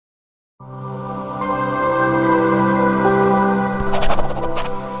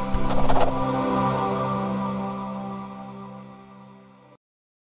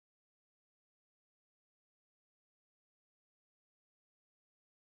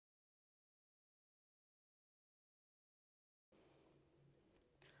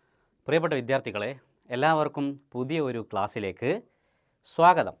പ്രിയപ്പെട്ട വിദ്യാർത്ഥികളെ, എല്ലാവർക്കും പുതിയ ഒരു ക്ലാസ്സിലേക്ക്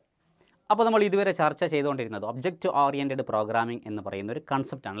സ്വാഗതം. അപ്പോൾ നമ്മൾ ഇതുവരെ ചർച്ച ചെയ്തുകൊണ്ടിരുന്നത് ഒബ്ജക്റ്റ് ഓറിയൻറ്റഡ് പ്രോഗ്രാമിംഗ് എന്ന് പറയുന്ന ഒരു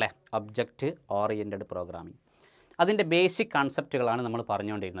കൺസെപ്റ്റാണ് അല്ലേ. ഒബ്ജക്റ്റ് ഓറിയൻറ്റഡ് പ്രോഗ്രാമിംഗ്, അതിൻ്റെ ബേസിക് കൺസെപ്റ്റുകളാണ് നമ്മൾ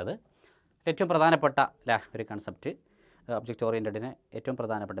പറഞ്ഞുകൊണ്ടിരുന്നത്. ഏറ്റവും പ്രധാനപ്പെട്ട ഒരു കൺസെപ്റ്റ്, ഒബ്ജക്റ്റ് ഓറിയൻറ്റഡിന് ഏറ്റവും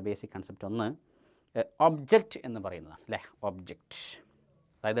പ്രധാനപ്പെട്ട ബേസിക് കൺസെപ്റ്റ് ഒന്ന് ഒബ്ജക്റ്റ് എന്ന് പറയുന്നതാണ് അല്ലേ. ഒബ്ജക്റ്റ്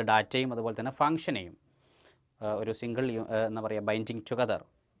അതായത് ഡാറ്റയും അതുപോലെ തന്നെ ഫങ്ഷനെയും ഒരു സിംഗിൾ എന്താ പറയുക binding together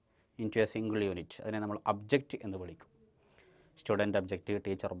in to A single unit, അതിനെ നമ്മൾ ഒബ്ജക്റ്റ് എന്ന് വിളിക്കും. സ്റ്റുഡൻറ്റ് ഒബ്ജക്റ്റ്,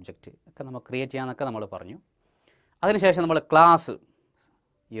 ടീച്ചർ ഒബ്ജക്റ്റ് ഒക്കെ നമ്മൾ ക്രിയേറ്റ് ചെയ്യാമെന്നൊക്കെ നമ്മൾ പറഞ്ഞു. അതിനുശേഷം നമ്മൾ ക്ലാസ്,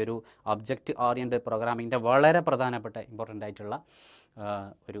 ഈ ഒരു ഒബ്ജക്റ്റ് ഓറിയൻറ്റഡ് പ്രോഗ്രാമിങ്ങിൻ്റെ വളരെ പ്രധാനപ്പെട്ട ഇമ്പോർട്ടൻ്റ് ആയിട്ടുള്ള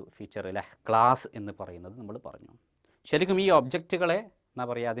ഒരു ഫീച്ചർ അല്ലേ ക്ലാസ് എന്ന് പറയുന്നത് നമ്മൾ പറഞ്ഞു. ശരിക്കും ഈ ഒബ്ജക്റ്റുകളെ എന്താ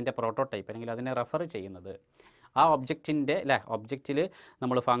പറയുക അതിൻ്റെ പ്രോട്ടോടൈപ്പ് അല്ലെങ്കിൽ അതിനെ റെഫർ ചെയ്യുന്നത് ആ ഒബ്ജക്റ്റിൻ്റെ ഒബ്ജക്റ്റിൽ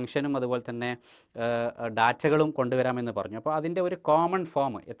നമ്മൾ ഫംഗ്ഷനും അതുപോലെ തന്നെ ഡാറ്റകളും കൊണ്ടുവരാമെന്ന് പറഞ്ഞു. അപ്പോൾ അതിൻ്റെ ഒരു കോമൺ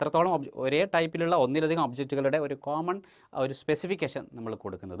ഫോം, എത്രത്തോളം ഒരേ ടൈപ്പിലുള്ള ഒന്നിലധികം ഒബ്ജക്റ്റുകളുടെ ഒരു കോമൺ ഒരു സ്പെസിഫിക്കേഷൻ നമ്മൾ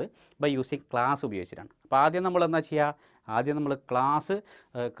കൊടുക്കുന്നത് ബൈ യൂസിങ് ക്ലാസ് ഉപയോഗിച്ചിട്ടാണ്. അപ്പോൾ ആദ്യം നമ്മൾ എന്താ ചെയ്യുക, ആദ്യം നമ്മൾ ക്ലാസ്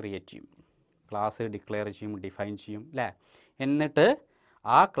ക്രിയേറ്റ് ചെയ്യും, ക്ലാസ് ഡിക്ലെയർ ചെയ്യും, ഡിഫൈൻ ചെയ്യും അല്ലേ. എന്നിട്ട്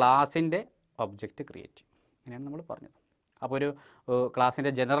ആ ക്ലാസിൻ്റെ ഒബ്ജക്റ്റ് ക്രിയേറ്റ് ചെയ്യും. ഇങ്ങനെയാണ് നമ്മൾ പറഞ്ഞത്. അപ്പോൾ ഒരു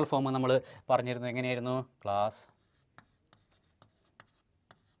ക്ലാസിൻ്റെ ജനറൽ ഫോം നമ്മൾ പറഞ്ഞിരുന്നു. എങ്ങനെയായിരുന്നു?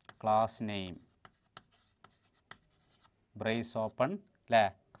 ക്ലാസ് നെയിം ബ്രേസ് ഓപ്പൺ അല്ലേ,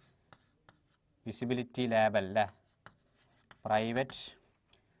 വിസിബിലിറ്റി ലേബൽ അല്ലേ, private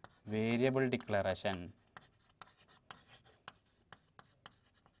variable declaration,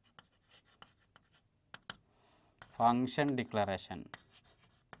 function declaration,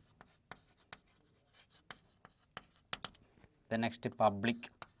 the next public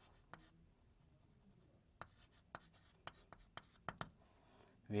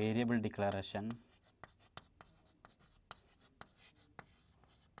variable declaration,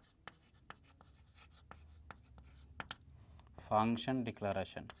 function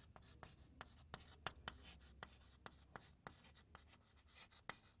declaration,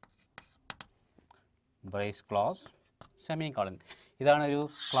 brace clause, semicolon. ഇതാണ് ഒരു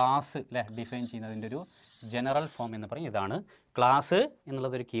ക്ലാസ് അല്ലേ ഡിഫൈൻ ചെയ്യുന്നതിൻ്റെ ഒരു ജനറൽ ഫോം എന്ന് പറയും. ഇതാണ് ക്ലാസ്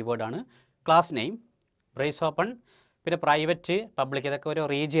എന്നുള്ളതൊരു കീവേഡാണ്. ക്ലാസ് നെയിം, ബ്രേസ് ഓപ്പൺ, പിന്നെ പ്രൈവറ്റ്, പബ്ലിക്, ഇതൊക്കെ ഒരു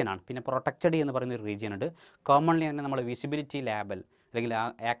റീജിയനാണ്. പിന്നെ പ്രൊട്ടക്റ്റഡ് എന്ന് പറയുന്ന ഒരു റീജിയൻ ഉണ്ട്. കോമൺലി തന്നെ നമ്മൾ വിസിബിലിറ്റി ലേബൽ അല്ലെങ്കിൽ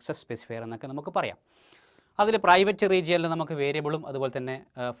ആക്സസ് സ്പെസിഫയർ എന്നൊക്കെ നമുക്ക് പറയാം. അതിൽ പ്രൈവറ്റ് റീജിയനിൽ നമുക്ക് വേരിയബിളും അതുപോലെ തന്നെ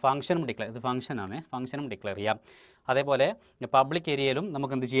ഫംഗ്ഷനും ഡിക്ലെയർ, ഇത് ഫംഗ്ഷനാണ്, ഫംഗ്ഷനും ഡിക്ലെയർ ചെയ്യാം. അതേപോലെ പബ്ലിക് ഏരിയയിലും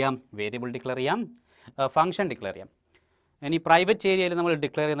നമുക്ക് എന്ത് ചെയ്യാം, വേരിയബിൾ ഡിക്ലെയർ ചെയ്യാം, ഫംഗ്ഷൻ ഡിക്ലെയർ ചെയ്യാം. ഇനി പ്രൈവറ്റ് ഏരിയയിൽ നമ്മൾ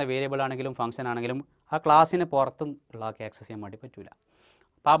ഡിക്ലെയർ ചെയ്യുന്ന വേരിയബിൾ ആണെങ്കിലും ഫംഗ്ഷൻ ആണെങ്കിലും ആ ക്ലാസ്സിന് പുറത്തും ഉള്ള ആക്സസ് ചെയ്യാൻ വേണ്ടി പറ്റില്ല.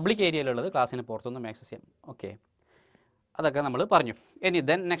 പബ്ലിക് ഏരിയയിലുള്ളത് ക്ലാസ്സിന് പുറത്തൊന്നും ആക്സസ് ചെയ്യാം. ഓക്കെ, അതൊക്കെ നമ്മൾ പറഞ്ഞു. ഇനി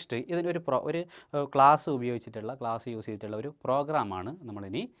ദെൻ നെക്സ്റ്റ് ഇതിനൊരു ഒരു ക്ലാസ് ഉപയോഗിച്ചിട്ടുള്ള, ക്ലാസ് യൂസ് ചെയ്തിട്ടുള്ള ഒരു പ്രോഗ്രാമാണ്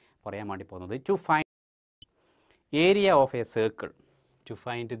നമ്മളിനി പറയാൻ വേണ്ടി പോകുന്നത്. To find area of A circle, to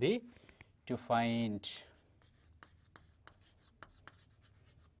find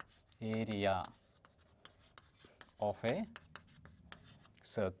area of A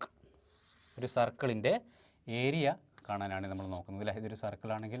circle. ഒരു സർക്കിളിൻ്റെ ഏരിയ കാണാനാണ് നമ്മൾ നോക്കുന്നത് അല്ലേ. ഇതൊരു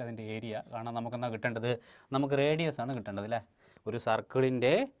സർക്കിളാണെങ്കിൽ അതിൻ്റെ ഏരിയ കാണാൻ നമുക്കെന്താ കിട്ടേണ്ടത്, നമുക്ക് റേഡിയസ് ആണ് കിട്ടേണ്ടത് അല്ലേ. ഒരു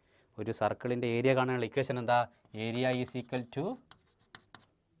സർക്കിളിൻ്റെ ഏരിയ കാണാനുള്ള ഇക്വേഷൻ എന്താ, area is equal to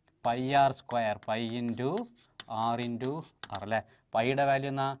pi R square, pi into R into R അല്ലേ. പൈയുടെ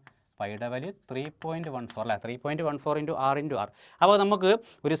വാല്യൂ എന്നാ, പൈയുടെ വാല്യൂ 3.14 അല്ലേ, 3.14 ഇൻറ്റു ആർ ഇൻറ്റു ആർ. അപ്പോൾ നമുക്ക്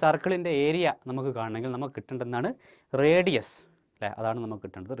ഒരു സർക്കിളിൻ്റെ ഏരിയ നമുക്ക് കാണണമെങ്കിൽ നമുക്ക് കിട്ടേണ്ടതാണ് റേഡിയസ് അല്ലേ, അതാണ് നമുക്ക്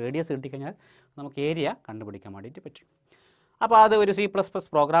കിട്ടേണ്ടത്. റേഡിയസ് കിട്ടിക്കഴിഞ്ഞാൽ നമുക്ക് ഏരിയ കണ്ടുപിടിക്കാൻ വേണ്ടിയിട്ട് പറ്റും. അപ്പോൾ അത് ഒരു C++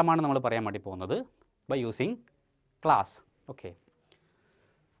 പ്രോഗ്രാമാണ് നമ്മൾ പറയാൻ വേണ്ടി പോകുന്നത് by using class. Okay,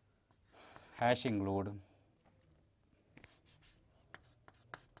 hash include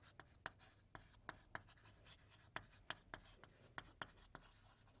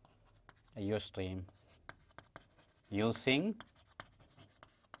IOStream using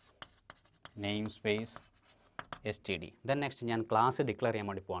namespace std. Then next ഞാൻ ക്ലാസ് ഡിക്ലെയർ ചെയ്യാൻ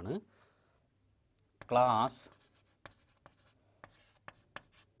വേണ്ടി പോവാണ്. ക്ലാസ്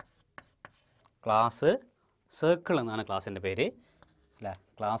സർക്കിൾ എന്നാണ് ക്ലാസ്സിൻ്റെ പേര് അല്ലേ.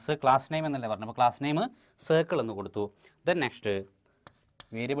 ക്ലാസ് നെയിം എന്നല്ലേ പറഞ്ഞു, അപ്പോൾ ക്ലാസ് നെയിം സർക്കിൾ എന്ന് കൊടുത്തു. ദെൻ നെക്സ്റ്റ്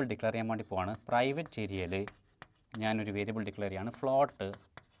വേരിയബിൾ ഡിക്ലെയർ ചെയ്യാൻ വേണ്ടി പോവാണ്. പ്രൈവറ്റ് ഏരിയയിൽ ഞാനൊരു വേരിയബിൾ ഡിക്ലെയർ ചെയ്യാണ്, ഫ്ലോട്ട്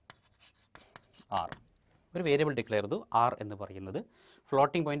ആർ. ഒരു വേരിയബിൾ ഡിക്ലെയർ ചെയ്തു, ആർ എന്ന് പറയുന്നത്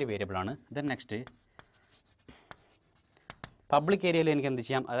ഫ്ലോട്ടിംഗ് പോയിൻ്റ് വേരിയബിളാണ്. ദെൻ നെക്സ്റ്റ് പബ്ലിക് ഏരിയയിൽ എനിക്ക് എന്ത്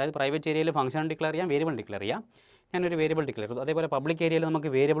ചെയ്യാം, അതായത് പ്രൈവറ്റ് ഏരിയയിൽ ഫംഗ്ഷൻ ഡിക്ലെയർ ചെയ്യാം, വേരിയബിൾ ഡിക്ലെയർ ചെയ്യാം. ഞാനൊരു വേരിയബിൾ ഡിക്ലെയർ ചെയ്തു. അതേപോലെ പബ്ലിക് ഏരിയയിൽ നമുക്ക്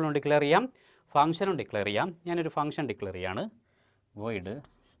വേരിയബിളും ഡിക്ലെയർ ചെയ്യാം, ഫംഗ്ഷനും ഡിക്ലെയർ ചെയ്യാം. ഞാനൊരു ഫംഗ്ഷൻ ഡിക്ലെയർ ചെയ്യാണ്, void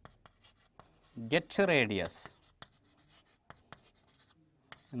get radius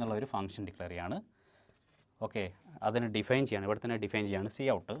എന്നുള്ള ഒരു ഫംഗ്ഷൻ ഡിക്ലെയർ ചെയ്യാണ്. ഓക്കെ, അതിന് ഡിഫൈൻ ചെയ്യാണ്, ഇവിടെ തന്നെ ഡിഫൈൻ ചെയ്യാണ്. C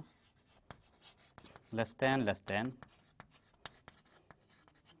out less than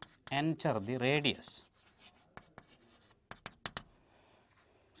enter the radius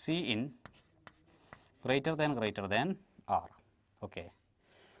C in greater than R. Okay,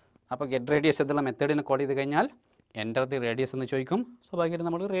 അപ്പോൾ ഗെറ്റ് റേഡിയസ് എന്നുള്ള മെത്തേഡിനെ കോൾ ചെയ്ത് കഴിഞ്ഞാൽ എൻ്റർ ദി റേഡിയസ് എന്ന് ചോദിക്കും. സ്വാഭാവികമായിട്ടും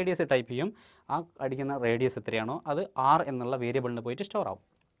നമ്മൾ റേഡിയസ് ടൈപ്പ് ചെയ്യും. ആ അടിക്കുന്ന റേഡിയസ് എത്രയാണോ അത് ആർ എന്നുള്ള വേരിയബിളിന് പോയിട്ട് സ്റ്റോർ ആവും.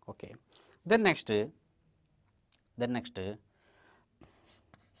 Okay, then next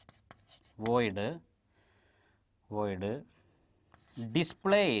void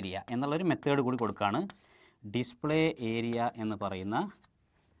display area എന്നുള്ളൊരു മെത്തേഡ് കൂടി കൊടുക്കുകയാണ്. ഡിസ്പ്ലേ ഏരിയ എന്ന് പറയുന്ന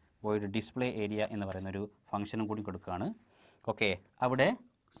വോയിഡ് ഡിസ്പ്ലേ ഏരിയ എന്ന് പറയുന്ന ഒരു ഫംഗ്ഷനും കൂടി കൊടുക്കുകയാണ്. ഓക്കെ, അവിടെ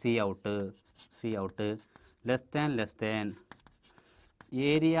C out less than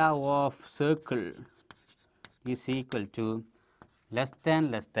area of circle is equal two less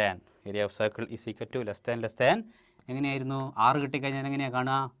than area of circle is equal two less than എങ്ങനെയായിരുന്നു? 6 കിട്ടിക്കഴിഞ്ഞാൽ എങ്ങനെയാണ്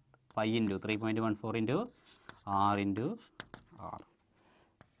കാണുക? 5 × 3.14 × r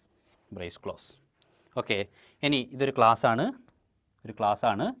ബ്രേസ് ക്ലോസ്. ഓക്കെ, ഇനി ഇതൊരു ക്ലാസ്സാണ്,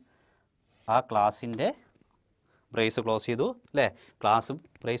 ആ ക്ലാസ്സിൻ്റെ ബ്രേസ് ക്ലോസ് ചെയ്തു അല്ലേ? Class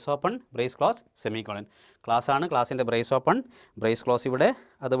brace open, brace close, semicolon. ക്ലാസ്സാണ്, ക്ലാസ്സിൻ്റെ ബ്രേസ് ഓപ്പൺ, ബ്രേസ് ക്ലോസ് ഇവിടെ,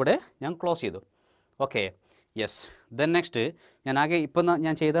 അതിവിടെ ഞാൻ ക്ലോസ് ചെയ്തു. Okay, yes. ദെൻ നെക്സ്റ്റ് ഇപ്പം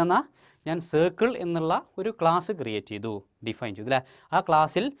ഞാൻ ചെയ്തെന്നാ ഞാൻ സർക്കിൾ എന്നുള്ള ഒരു ക്ലാസ് ക്രിയേറ്റ് ചെയ്തു, ഡിഫൈൻ ചെയ്തു അല്ലേ? ആ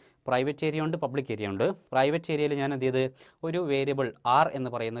ക്ലാസ്സിൽ പ്രൈവറ്റ് ഏരിയ ഉണ്ട്, പബ്ലിക് ഏരിയ ഉണ്ട്. പ്രൈവറ്റ് ഏരിയയിൽ ഞാൻ എന്ത് ചെയ്ത് ഒരു വേരിയബിൾ ആർ എന്ന്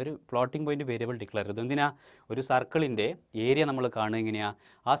പറയുന്ന ഒരു ഫ്ലോട്ടിംഗ് പോയിൻറ്റ് വേരിയബിൾ ഡിക്ലെയർ ചെയ്തു. എന്തിനാ? ഒരു സർക്കിളിൻ്റെ ഏരിയ നമ്മൾ കാണുക എങ്ങനെയാണ്?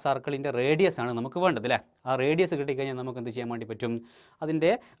 ആ സർക്കിളിൻ്റെ റേഡിയസ് ആണ് നമുക്ക് വേണ്ടത് അല്ലേ? ആ റേഡിയസ് കിട്ടിക്കഴിഞ്ഞാൽ നമുക്ക് എന്ത് ചെയ്യാൻ വേണ്ടി പറ്റും?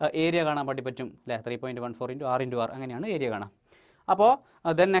 അതിൻ്റെ ഏരിയ കാണാൻ വേണ്ടി പറ്റും അല്ലേ? 3.14 × r × r അങ്ങനെയാണ് ഏരിയ കാണാം. അപ്പോൾ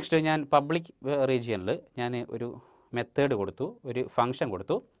ദെൻ നെക്സ്റ്റ് ഞാൻ പബ്ലിക് റീജിയനിൽ ഞാൻ ഒരു മെത്തേഡ് കൊടുത്തു, ഒരു ഫംഗ്ഷൻ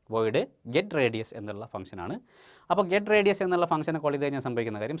കൊടുത്തു, വോയിഡ് ഗെറ്റ് റേഡിയസ് എന്നുള്ള ഫംഗ്ഷനാണ്. അപ്പോൾ ഗെറ്റ് റേഡിയസ് എന്നുള്ള ഫംഗ്ഷനെ കോൾ ചെയ്ത് കഴിഞ്ഞാൽ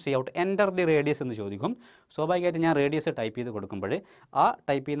സംഭവിക്കുന്ന കാര്യം C out enter the radius എന്ന് ചോദിക്കും. സ്വാഭാവികമായിട്ട് ഞാൻ റേഡിയസ് ടൈപ്പ് ചെയ്ത് കൊടുക്കുമ്പോൾ ആ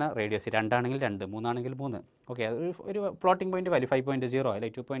ടൈപ്പ് ചെയ്യുന്ന റേഡിയസ് 2 ആണെങ്കിൽ 2, 3 ആണെങ്കിൽ 3. ഓക്കെ, ഒരു ഫ്ലോട്ടിംഗ് പോയിൻറ്റ് വാല്യൂ 5.0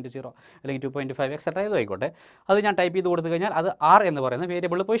 അല്ലെങ്കിൽ 2.0 അല്ലെങ്കിൽ 2.5 എക്സെട്ര ഏതും ആയിക്കോട്ടെ, അത് ഞാൻ ടൈപ്പ് ചെയ്ത് കൊടുത്തു കഴിഞ്ഞാൽ അത് ആർ എന്ന് പറയുന്ന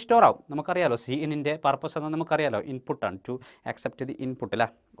വേരിയബിളിൽ പോയി സ്റ്റോർ ആവും. നമുക്കറിയാലോ സി ഇന്നിൻ്റെ പർപ്പസ് എന്ന് നമുക്കറിയാലോ, ഇൻപുട്ടാണ്, ടു ആക്സെപ്റ്റ് ദി ഇൻപുട്ട് അല്ലേ?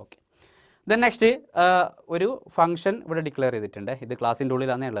 ഓക്കെ, ദെൻ നെക്സ്റ്റ് ഒരു ഫംഗ്ഷൻ ഇവിടെ ഡിക്ലെയർ ചെയ്തിട്ടുണ്ട്. ഇത് ക്ലാസ്സിൻ്റെ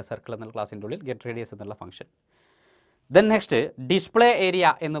ഉള്ളിലാണേ ഉള്ളത്, സർക്കിൾ എന്നുള്ള ക്ലാസ്സിൻ്റെ ഉള്ളിൽ ഗെറ്റ് റേഡിയസ് എന്നുള്ള function. Then next display area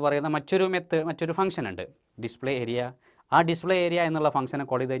എന്ന് പറയുന്ന മറ്റൊരു ഫംഗ്ഷൻ ഉണ്ട്, ഡിസ്പ്ലേ ഏരിയ. ആ ഡിസ്പ്ലേ ഏരിയ എന്നുള്ള ഫംഗ്ഷനെ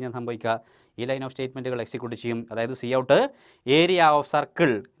കോൾ ചെയ്ത് കഴിഞ്ഞാൽ സംഭവിക്കുക ഈ ലൈൻ ഓഫ് സ്റ്റേറ്റ്മെൻറ്റുകൾ എക്സിക്യൂട്ട് ചെയ്യും. അതായത് C out area of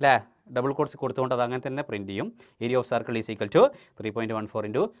circle അല്ലേ, ഡബിൾ കോട്ട്സ് കൊടുത്തുകൊണ്ട് അത് അങ്ങനെ തന്നെ പ്രിൻറ്റ് ചെയ്യും. Area of circle is equal to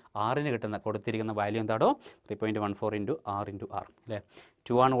 3.14 × r കിട്ടുന്ന കൊടുത്തിരിക്കുന്ന വാല്യൂ എന്താണോ 3.14 × r × r അല്ലേ?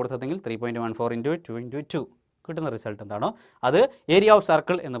 2 ആണ് കൊടുത്തതെങ്കിൽ 3.14 × 2 × 2 കിട്ടുന്ന റിസൾട്ട് എന്താണോ അത് ഏരിയ ഓഫ്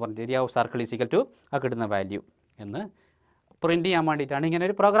സർക്കിൾ എന്ന് പറഞ്ഞിട്ട് area of circle is equal to ആ കിട്ടുന്ന വാല്യൂ എന്ന് പ്രിൻറ്റ് ചെയ്യാൻ വേണ്ടിയിട്ടാണ് ഇങ്ങനെ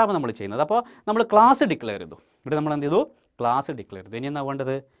ഒരു പ്രോഗ്രാം നമ്മൾ ചെയ്യുന്നത്. അപ്പോൾ നമ്മൾ ക്ലാസ് ഡിക്ലെയർ ചെയ്തു. ഇവിടെ നമ്മൾ എന്ത് ചെയ്തു? ക്ലാസ് ഡിക്ലെയർ ചെയ്തു. ഇനി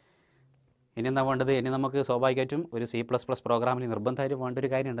എന്താ വേണ്ടത്? ഇനി നമുക്ക് സ്വാഭാവികമായിട്ടും ഒരു C++ പ്രോഗ്രാമിന് നിർബന്ധമായിട്ട് വേണ്ട ഒരു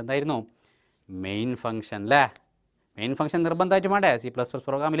കാര്യമുണ്ട്. എന്തായിരുന്നു? മെയിൻ ഫംഗ്ഷൻ അല്ലേ? മെയിൻ ഫംഗ്ഷൻ നിർബന്ധമായിട്ടും വേണ്ടേ? C++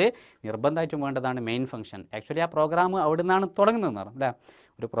 പ്രോഗ്രാമിൽ നിർബന്ധമായിട്ടും വേണ്ടതാണ് മെയിൻ ഫംഗ്ഷൻ. ആക്ച്വലി ആ പ്രോഗ്രാം അവിടെ നിന്നാണ് തുടങ്ങുന്നതെന്ന് പറഞ്ഞു അല്ലേ?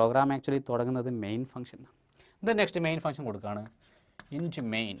 ഒരു പ്രോഗ്രാം ആക്ച്വലി തുടങ്ങുന്നത് മെയിൻ ഫംഗ്ഷൻ. ഇത് നെക്സ്റ്റ് മെയിൻ ഫംഗ്ഷൻ കൊടുക്കുകയാണ്, ഇൻറ്റ്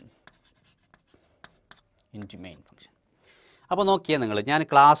മെയിൻ ഫംഗ്ഷൻ. അപ്പോൾ നോക്കിയേ നിങ്ങൾ, ഞാൻ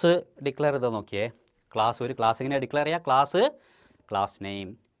ക്ലാസ് ഡിക്ലെയർ ചെയ്ത് നോക്കിയേ. ഒരു ക്ലാസ് എങ്ങനെയാണ് ഡിക്ലെയർ ചെയ്യുക? Class name,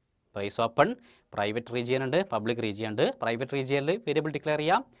 price open, private region ഉണ്ട്, പബ്ലിക് റീജിയൻ ഉണ്ട്. പ്രൈവറ്റ് റീജിയനിൽ വേരിയബിൾ ഡിക്ലെയർ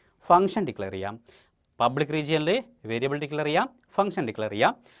ചെയ്യാം, ഫംഗ്ഷൻ ഡിക്ലെയർ ചെയ്യാം. പബ്ലിക് റീജിയനിൽ വേരിയബിൾ ഡിക്ലെയർ ചെയ്യാം, ഫംഗ്ഷൻ ഡിക്ലെയർ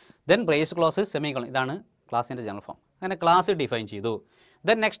ചെയ്യാം. ദെൻ ബ്രേസ് ക്ലോസ്, സെമിക്കോളൻ, ഇതാണ് ക്ലാസിൻ്റെ ജനറൽ ഫോം. അങ്ങനെ ക്ലാസ് ഡിഫൈൻ ചെയ്തു.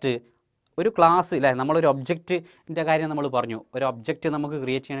 ദെൻ നെക്സ്റ്റ് ഒരു ക്ലാസ് അല്ലേ, നമ്മളൊരു ഒബ്ജക്റ്റിൻ്റെ കാര്യം നമ്മൾ പറഞ്ഞു. ഒരു ഒബ്ജക്റ്റ് നമുക്ക്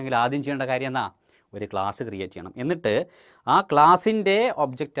ക്രിയേറ്റ് ചെയ്യണമെങ്കിൽ ആദ്യം ചെയ്യേണ്ട കാര്യം എന്നാ? ഒരു ക്ലാസ് ക്രിയേറ്റ് ചെയ്യണം. എന്നിട്ട് ആ ക്ലാസിൻ്റെ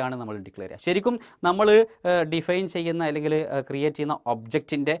ഒബ്ജക്റ്റാണ് നമ്മൾ ഡിക്ലെയർ ചെയ്യുക. ശരിക്കും നമ്മൾ ഡിഫൈൻ ചെയ്യുന്ന അല്ലെങ്കിൽ ക്രിയേറ്റ് ചെയ്യുന്ന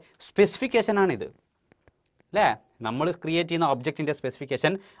ഒബ്ജക്റ്റിൻ്റെ സ്പെസിഫിക്കേഷനാണിത് അല്ലേ? നമ്മൾ ക്രിയേറ്റ് ചെയ്യുന്ന ഒബ്ജക്റ്റിൻ്റെ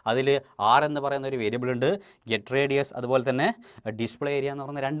സ്പെസിഫിക്കേഷൻ, അതിൽ ആർ എന്ന് പറയുന്ന ഒരു വേരിയബിൾ ഉണ്ട്, ഗെറ്റ് റേഡിയസ്, അതുപോലെ തന്നെ ഡിസ്പ്ലേ ഏരിയ എന്ന്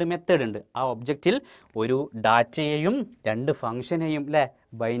പറയുന്ന 2 മെത്തേഡ് ഉണ്ട്. ആ ഒബ്ജക്റ്റിൽ ഒരു ഡാറ്റയെയും 2 ഫംഗ്ഷനെയും അല്ലേ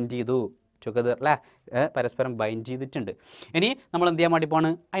ബൈൻഡ് ചെയ്തു ടുഗദർ അല്ലേ, പരസ്പരം ബൈൻഡ് ചെയ്തിട്ടുണ്ട്. ഇനി നമ്മൾ എന്ത് ചെയ്യാൻ വേണ്ടി പോവാണ്?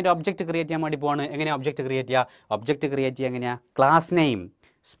 അതിൻ്റെ ഒബ്ജക്റ്റ് ക്രിയേറ്റ് ചെയ്യാൻ വേണ്ടി പോവാണ്. എങ്ങനെയാണ് ഒബ്ജക്റ്റ് ക്രിയേറ്റ് ചെയ്യുക? എങ്ങനെയാണ്? Class name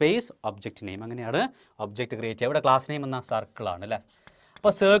space object name, അങ്ങനെയാണ് ഒബ്ജക്റ്റ് ക്രിയേറ്റ് ചെയ്യുക. ഇവിടെ ക്ലാസ് നെയിം എന്ന സർക്കിളാണ് അല്ലേ?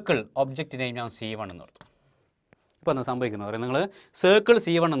 അപ്പോൾ സർക്കിൾ ഒബ്ജക്റ്റ് നെയിം ഞാൻ C1 എന്ന് കൊടുത്തു. ഇപ്പോൾ എന്താ സംഭവിക്കുന്നത് പറയാം, നിങ്ങൾ സർക്കിൾ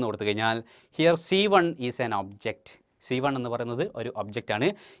C1 എന്ന് കൊടുത്തു കഴിഞ്ഞാൽ here C1 is an object. C1 എന്ന് പറയുന്നത് ഒരു ഒബ്ജക്റ്റാണ്.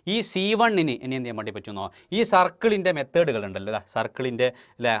 ഈ C1-ന് ഇനി എന്ത് ചെയ്യാൻ വേണ്ടി പറ്റുന്നോ? ഈ സർക്കിളിൻ്റെ മെത്തേഡുകൾ ഉണ്ടല്ലോ, സർക്കിളിൻ്റെ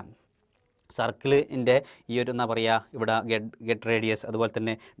അല്ലേ സർക്കിളിൻ്റെ ഈ ഒരു എന്താ പറയുക ഇവിടെ ഗെറ്റ് റേഡിയസ് അതുപോലെ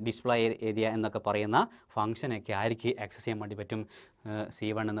തന്നെ ഡിസ്പ്ലേ ഏരിയ എന്നൊക്കെ പറയുന്ന ഫംഗ്ഷനൊക്കെ ആർക്ക് ആക്സസ് ചെയ്യാൻ വേണ്ടി പറ്റും?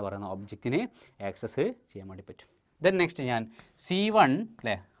 C1 എന്ന് പറയുന്ന ഒബ്ജക്റ്റിന് ആക്സസ് ചെയ്യാൻ വേണ്ടി പറ്റും. ദെൻ നെക്സ്റ്റ് ഞാൻ C1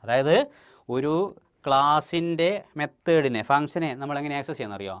 അല്ലേ, അതായത് ഒരു ക്ലാസിൻ്റെ മെത്തേഡിനെ ഫംഗ്ഷനെ നമ്മൾ എങ്ങനെ ആക്സസ്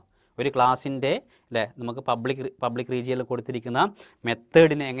ചെയ്യാമെന്നറിയോ? ഒരു ക്ലാസിൻ്റെ അല്ലേ നമുക്ക് പബ്ലിക് റീജിയനിൽ കൊടുത്തിരിക്കുന്ന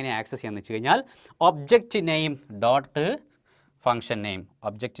മെത്തേഡിനെ എങ്ങനെ ആക്സസ് ചെയ്യാമെന്ന് വെച്ച് കഴിഞ്ഞാൽ object name dot function name,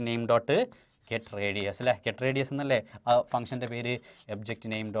 object name dot get radius അല്ലേ, ഗെറ്റ് റേഡിയസ് എന്നല്ലേ ആ ഫംഗ്ഷൻ്റെ പേര്,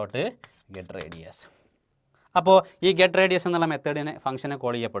 object name dot get radius. അപ്പോൾ ഈ ഗെറ്റ് റേഡിയസ് എന്നുള്ള മെത്തേഡിനെ ഫംഗ്ഷനെ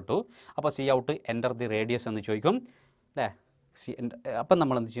കോൾ ചെയ്യപ്പെട്ടു. അപ്പോൾ C out enter the radius എന്ന് ചോദിക്കും അല്ലേ. അപ്പം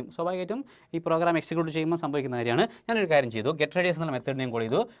നമ്മൾ എന്ത് ചെയ്യും? സ്വാഭാവികമായിട്ടും ഈ പ്രോഗ്രാം എക്സിക്യൂട്ട് ചെയ്യുമ്പോൾ സംഭവിക്കുന്ന കാര്യമാണ്. ഞാനൊരു കാര്യം ചെയ്തു, ഗെറ്റ് റേഡിയസ് എന്നുള്ള മെത്തേഡിനെയും കോൾ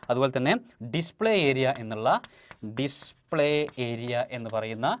ചെയ്തു. അതുപോലെ തന്നെ ഡിസ്പ്ലേ ഏരിയ എന്ന്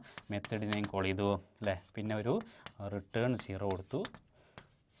പറയുന്ന മെത്തേഡിനെയും കോൾ ചെയ്തു അല്ലേ. പിന്നെ ഒരു റിട്ടേൺ 0 കൊടുത്തു,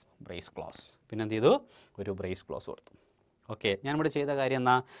 ബ്രേസ് ക്ലോസ്, പിന്നെ എന്ത് ചെയ്തു? ഒരു ബ്രേസ് ക്ലോസ് കൊടുത്തു. ഓക്കെ, ഞാനിവിടെ ചെയ്ത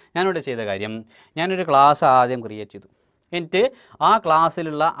കാര്യം ഞാനൊരു ക്ലാസ് ആദ്യം ക്രിയേറ്റ് ചെയ്തു. എന്നിട്ട് ആ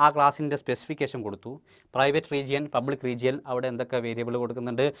ക്ലാസ്സിൻ്റെ സ്പെസിഫിക്കേഷൻ കൊടുത്തു. പ്രൈവറ്റ് റീജിയൻ, പബ്ലിക് റീജിയൻ, അവിടെ എന്തൊക്കെ വേരിയബിൾ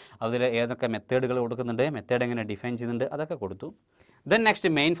കൊടുക്കുന്നുണ്ട്, അതിൽ ഏതൊക്കെ മെത്തേഡുകൾ കൊടുക്കുന്നുണ്ട്, മെത്തേഡ് എങ്ങനെ ഡിഫൈൻ ചെയ്യുന്നുണ്ട്, അതൊക്കെ കൊടുത്തു. ദെൻ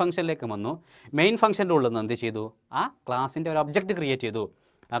നെക്സ്റ്റ് മെയിൻ ഫംഗ്ഷനിലേക്ക് വന്നു. മെയിൻ ഫംഗ്ഷൻ്റെ ഉള്ളിൽ നിന്ന് എന്ത് ചെയ്തു? ആ ക്ലാസ്സിൻ്റെ ഒരു ഒബ്ജക്റ്റ് ക്രിയേറ്റ് ചെയ്തു.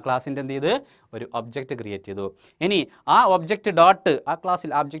 ആ ക്ലാസ്സിൻ്റെ എന്ത് ചെയ്ത്? ഒരു ഒബ്ജക്റ്റ് ക്രിയേറ്റ് ചെയ്തു. ഇനി ആ ഒബ്ജക്റ്റ് ഡോട്ട് ആ ക്ലാസ്സിൽ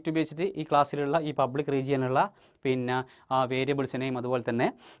ഒബ്ജക്റ്റ് ഉപയോഗിച്ചിട്ട് ഈ ക്ലാസ്സിലുള്ള ഈ പബ്ലിക് റീജിയനുള്ള പിന്നെ ആ വേരിയബിൾസിനെയും അതുപോലെ തന്നെ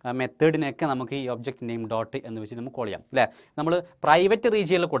മെത്തേഡിനെയൊക്കെ നമുക്ക് ഈ ഒബ്ജക്റ്റ് നെയിം ഡോട്ട് എന്ന് വെച്ച് നമുക്ക് കോൾ ചെയ്യാം അല്ലേ. നമ്മൾ പ്രൈവറ്റ്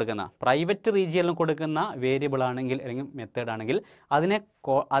റീജിയനിൽ കൊടുക്കുന്ന വേരിയബിൾ ആണെങ്കിൽ അല്ലെങ്കിൽ മെത്തേഡ് ആണെങ്കിൽ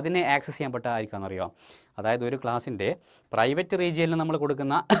അതിനെ ആക്സസ് ചെയ്യാൻ പറ്റാതിരിക്കാമെന്നറിയോ? അതായത് ഒരു ക്ലാസ്സിൻ്റെ പ്രൈവറ്റ് റീജിയനിൽ നമ്മൾ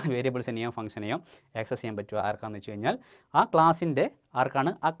കൊടുക്കുന്ന വേരിയബിൾസിനെയോ ഫംഗ്ഷനെയോ ആക്സസ് ചെയ്യാൻ പറ്റുക ആർക്കാണെന്ന് വെച്ച് കഴിഞ്ഞാൽ ആ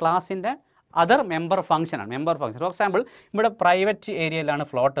ക്ലാസ്സിൻ്റെ അതർ മെമ്പർ ഫംഗ്ഷനാണ്. ഫോർ എക്സാമ്പിൾ ഇവിടെ പ്രൈവറ്റ് ഏരിയയിലാണ്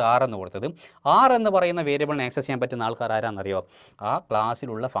ഫ്ലോട്ട് R എന്ന് കൊടുത്തത്. R എന്ന് പറയുന്ന വേരിയബിളിനെ ആക്സസ് ചെയ്യാൻ പറ്റുന്ന ആൾക്കാർ ആരാണെന്നറിയോ? ആ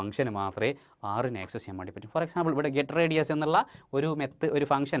ക്ലാസ്സിലുള്ള ഫംഗ്ഷന് മാത്രമേ Rനെ ആക്സസ് ചെയ്യാൻ വേണ്ടി പറ്റും. ഫോർ എക്സാമ്പിൾ ഇവിടെ ഗെറ്റ് റേഡിയസ് എന്നുള്ള ഒരു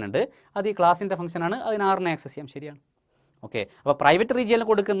ഫംഗ്ഷൻ ഉണ്ട്, അത് ഈ ക്ലാസ്സിൻ്റെ ഫംഗ്ഷനാണ്, അതിന് Rനെ ആക്സസ് ചെയ്യാം. ശരിയാണ്. ഓക്കെ, അപ്പോൾ പ്രൈവറ്റ് റീജിയനിൽ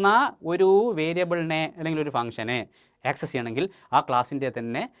കൊടുക്കുന്ന ഒരു വേരിയബിളിനെ അല്ലെങ്കിൽ ഒരു ഫംഗ്ഷനെ ആക്സസ് ചെയ്യണമെങ്കിൽ ആ ക്ലാസ്സിൻ്റെ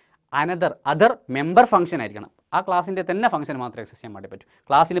തന്നെ അതർ മെമ്പർ ഫംഗ്ഷൻ ആയിരിക്കണം. ആ ക്ലാസ്സിൻ്റെ തന്നെ ഫംഗ്ഷൻ മാത്രമേ ആക്സസ് ചെയ്യാൻ വേണ്ടി പറ്റൂ,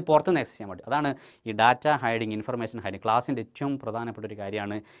 ക്ലാസ്സിന് പുറത്തുനിന്ന് ആക്സസ് ചെയ്യാൻ പറ്റും. അതാണ് ഈ ഡാറ്റ ഹൈഡിങ്, ഇൻഫർമേഷൻ ഹൈഡിങ്. ക്ലാസ്സിൻ്റെ ഏറ്റവും പ്രധാനപ്പെട്ട ഒരു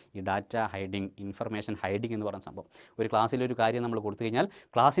കാര്യമാണ് ഈ ഡാറ്റ ഹൈഡിങ്, ഇൻഫർമേഷൻ ഹൈഡിങ് എന്ന് പറയുന്ന സംഭവം. ഒരു ക്ലാസ്സിലൊരു കാര്യം നമ്മൾ കൊടുത്തു കഴിഞ്ഞാൽ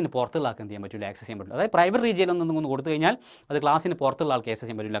ക്ലാസ്സിന് പുറത്തുള്ള ആൾക്ക് എന്ത് ചെയ്യാൻ പറ്റില്ല? ആക്സസ് ചെയ്യാൻ പറ്റില്ല. അതായത് പ്രൈവറ്റ് റീജിയനിലൊന്നും കൊടുത്തു കഴിഞ്ഞാൽ അത് ക്ലാസ്സിന് പുറത്തുള്ള ആൾക്ക് ആക്സസ്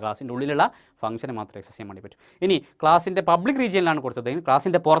ചെയ്യാൻ പറ്റില്ല, ക്ലാസ്സിൻ്റെ ഉള്ളിലുള്ള ഫംഗ്ഷനെ മാത്രമേ ആക്സസ് ചെയ്യാൻ വേണ്ടി പറ്റും. ഇനി ക്ലാസ്സിൻ്റെ പബ്ലിക് റീജിയനിലാണ് കൊടുത്തതെങ്കിൽ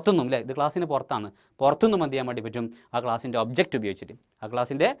ക്ലാസ്സിൻ്റെ പുറത്തുനിന്നും അല്ലേ, ഇത് ക്ലാസ്സിന് പുറത്തുനിന്നും എന്ത് ചെയ്യാൻ വേണ്ടി പറ്റും? ആ ക്ലാസ്സിൻ്റെ ഒബ്ജക്റ്റ്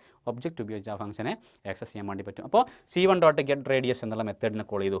ഉപയോഗിച്ചിട്ട് ആ ഫംഗ്ഷനെ ആക്സസ് ചെയ്യാൻ വേണ്ടി പറ്റും. അപ്പോൾ C1 ഡോട്ട് ഗെറ്റ് റേഡിയസ് എന്നുള്ള മെത്തേഡിനെ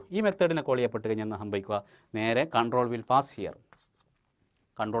കോൾ ചെയ്തു. ഈ മെത്തേഡിനെ കോൾ ചെയ്യപ്പെട്ട് കഴിഞ്ഞാൽ സംഭവിക്കുക, നേരെ control will pass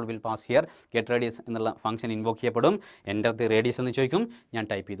here get radius എന്നുള്ള ഫംഗ്ഷൻ ഇൻവോക്ക് ചെയ്യപ്പെടും. എൻ്റർ ദി റേഡിയസ് എന്ന് ചോദിക്കും, ഞാൻ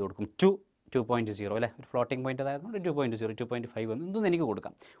ടൈപ്പ് ചെയ്ത് കൊടുക്കും 2.0 അല്ലേ, ഒരു ഫ്ലോട്ടിംഗ് പോയിൻ്റ് അതായതുകൊണ്ട് 2.0 2.5 എന്തൊന്നും എനിക്ക്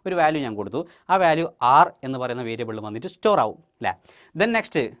കൊടുക്കാം. ഒരു വാല്യൂ ഞാൻ കൊടുത്തു, ആ വാല്യൂ R എന്ന് പറയുന്ന വേരിയബിളിൽ വന്നിട്ട് സ്റ്റോർ ആവും അല്ലേ. ദെൻ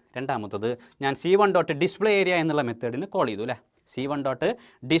നെക്സ്റ്റ് രണ്ടാമത്തത് ഞാൻ C1 ഡോട്ട് ഡിസ്പ്ലേ ഏരിയ എന്നുള്ള മെത്തേഡിനെ കോൾ ചെയ്തു അല്ലേ. C1 ഡോട്ട്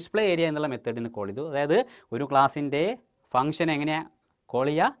ഡിസ്പ്ലേ ഏരിയ എന്നുള്ള മെത്തേഡിന് കോൾ ചെയ്തു. അതായത് ഒരു ക്ലാസ്സിൻ്റെ ഫംഗ്ഷൻ എങ്ങനെയാണ് കോൾ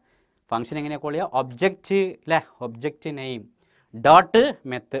ചെയ്യുക? Object name dot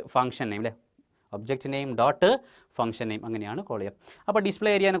function name അല്ലേ, object name dot function name അങ്ങനെയാണ് കോൾ ചെയ്യുക. അപ്പോൾ ഡിസ്പ്ലേ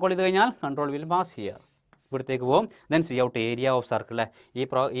ഏരിയനെ കോൾ ചെയ്ത് കഴിഞ്ഞാൽ കൺട്രോൾ വിൽ പാസ് ഹിയർ, ഇവിടത്തേക്ക് പോകും. Then C out area of circle അല്ലേ.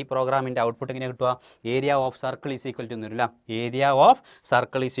 ഈ പ്രോഗ്രാമിൻ്റെ ഔട്ട്പുട്ട് എങ്ങനെ കിട്ടുക? Area of circle is equal to എന്ന് വരില്ല, area of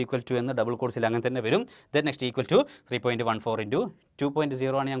circle is equal to എന്ന് ഡബിൾ കോഴ്സിൽ അങ്ങനെ തന്നെ വരും. Then next equal to 3.14 into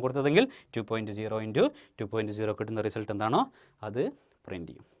 2.0 ആണ് ഞാൻ കൊടുത്തതെങ്കിൽ 2.0 ഇൻറ്റു 2.0 കിട്ടുന്ന റിസൾട്ട് എന്താണോ അത്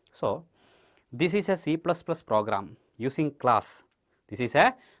പ്രിൻറ്റ് ചെയ്യും. So this is A C++ programme using class. This is a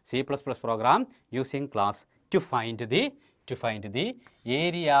C++ program using class to find the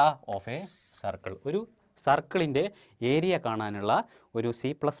area of a circle. ഒരു സർക്കിളിൻ്റെ ഏരിയ കാണാനുള്ള ഒരു C++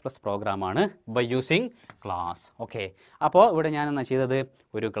 പ്രോഗ്രാമാണ് ബൈ യൂസിങ് ക്ലാസ്. ഓക്കെ, അപ്പോൾ ഇവിടെ ഞാൻ എന്നാ ചെയ്തത്?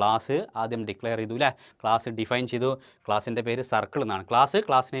 ഒരു ക്ലാസ് ആദ്യം ഡിക്ലെയർ ചെയ്തു അല്ലേ, ക്ലാസ് ഡിഫൈൻ ചെയ്തു. ക്ലാസ്സിൻ്റെ പേര് സർക്കിൾ എന്നാണ്.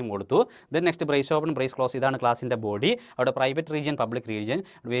 ക്ലാസ് നെയിം കൊടുത്തു. Then next brace open brace close, ഇതാണ് ക്ലാസ്സിൻ്റെ ബോഡി. അവിടെ പ്രൈവറ്റ് റീജിയൻ, പബ്ലിക് റീജിയൻ,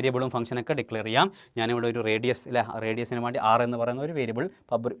 വേരിയബിളും ഫംഗ്ഷനൊക്കെ ഡിക്ലെയർ ചെയ്യാം. ഞാനിവിടെ ഒരു റേഡിയസ് അല്ലേ, റേഡിയസിന് വേണ്ടി R എന്ന് പറയുന്ന ഒരു വേരിയബിൾ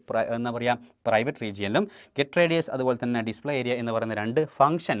എന്താ പറയുക പ്രൈവറ്റ് റീജിയനിലും, ഗെറ്റ് റേഡിയസ് അതുപോലെ തന്നെ ഡിസ്പ്ലേ ഏരിയ എന്ന് പറയുന്ന രണ്ട്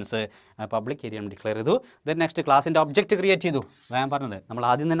ഫംഗ്ഷൻസ് പബ്ലിക് ഏരിയയും ഡിക്ലെയർ ചെയ്തു. ദെൻ നെക്സ്റ്റ് ക്ലാസ്സിൻ്റെ ഒബ്ജക്റ്റ് ക്രിയേറ്റ് ചെയ്തു. ഞാൻ പറഞ്ഞത് നമ്മൾ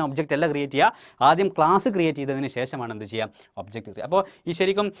ആദ്യം തന്നെ ഒബ്ജക്റ്റ് അല്ല ക്രിയേറ്റ് ചെയ്യുക, ആദ്യം ക്ലാസ് ക്രിയേറ്റ് ചെയ്തതിന് ശേഷമാണ് എന്ത് ചെയ്യുക? ഒബ്ജക്റ്റ്. അപ്പോൾ ഈ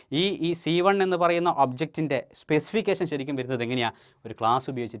ശരിക്കും ഈ C1 എന്ന് പറയുന്ന ഒബ്ജക്റ്റിൻ്റെ സ്പെസിഫിക്കേഷൻ ശരിക്കും വരുന്നത് എങ്ങനെയാണ്? ഒരു ക്ലാസ്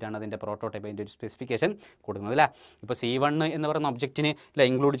ഉപയോഗിച്ചിട്ടാണ് അതിൻ്റെ പ്രോട്ടോടൈപ്പ്, അതിൻ്റെ ഒരു സ്പെസിഫിക്കേഷൻ കൊടുക്കുന്നത് അല്ലേ. ഇപ്പോൾ C1 എന്ന് പറയുന്ന ഒബ്ജക്റ്റിന്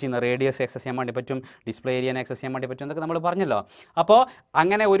ഇൻക്ലൂഡ് ചെയ്യുന്ന റേഡിയസ് ആക്സസ് ചെയ്യാൻ വേണ്ടി പറ്റും, ഡിസ്പ്ലേ ഏരിയനെ ആക്സസ് ചെയ്യാൻ വേണ്ടി പറ്റും എന്നൊക്കെ നമ്മൾ പറഞ്ഞല്ലോ. അപ്പോൾ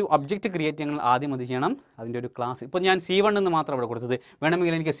അങ്ങനെ ഒരു ഒബ്ജക്റ്റ് ക്രിയേറ്റ് ചെയ്യണം ആദ്യം എന്ത് ചെയ്യണം അതിൻ്റെ ഒരു ക്ലാസ്. ഇപ്പോൾ ഞാൻ C1 എന്ന് മാത്രം ഇവിടെ കൊടുത്തത്,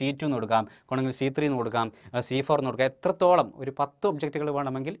 വേണമെങ്കിൽ എനിക്ക് C2 എന്ന് കൊടുക്കാം, വേണമെങ്കിൽ C3 എന്ന് കൊടുക്കാം, C4 എന്ന് കൊടുക്കാം. എത്രത്തോളം ഒരു 10 ഒബ്ജക്റ്റുകൾ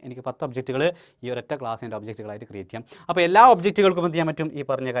വേണമെങ്കിൽ എനിക്ക് 10 ഒബ്ജക്റ്റുകൾ ഈ ഒരൊറ്റ ക്ലാസ്സിൻ്റെ ഒബ്ജക്റ്റുകളായിട്ട് ക്രിയേറ്റ് ചെയ്യാം. അപ്പോൾ എല്ലാ ഒബ്ജക്റ്റുകൾക്കും എന്ത് ചെയ്യാൻ പറ്റും, ഈ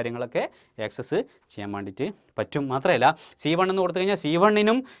പറഞ്ഞ കാര്യങ്ങളൊക്കെ ആക്സസ് ചെയ്യാൻ വേണ്ടിയിട്ട് പറ്റും. മാത്രമല്ല C1 എന്ന് കൊടുത്തു കഴിഞ്ഞാൽ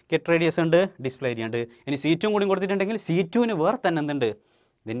C1നും ഗെറ്റ് റേഡിയസ് ഉണ്ട്, ഡിസ്പ്ലേ ഏരിയ ഉണ്ട്. ഇനി C2 കൂടി കൊടുത്തിട്ടുണ്ടെങ്കിൽ C2ന് വേറെ തന്നെ എന്തുണ്ട്,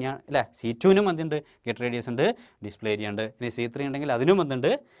 തന്നെയാണ് അല്ലേ, C2നും എന്തുണ്ട്, ഗെറ്റ് റേഡിയസ് ഉണ്ട്, ഡിസ്പ്ലേ ഏരിയ ഉണ്ട്. ഇനി C3 ഉണ്ടെങ്കിൽ അതിനും എന്തുണ്ട്,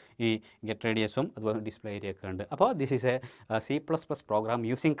 ഈ ഗെറ്റ് റേഡിയസും അതുപോലെ ഡിസ്പ്ലേ ഏരിയ ഒക്കെ ഉണ്ട്. അപ്പോൾ this is A C++ programme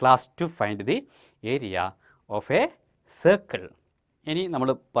using class to find the area of A circle. ഇനി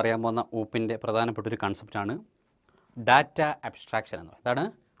നമ്മൾ പറയാൻ പോകുന്ന ഊപ്പിൻ്റെ പ്രധാനപ്പെട്ട ഒരു കൺസെപ്റ്റാണ് ഡാറ്റ അബ്സ്ട്രാക്ഷൻ എന്ന് പറയുന്നത്. അതാണ്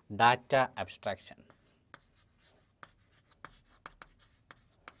ഡാറ്റ അബ്സ്ട്രാക്ഷൻ.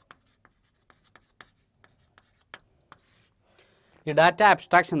 ഈ ഡാറ്റ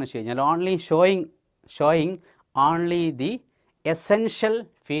അബ്സ്ട്രാക്ഷൻ എന്ന് വെച്ച് കഴിഞ്ഞാൽ only showing only the essential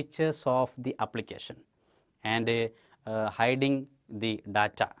features of the application and hiding the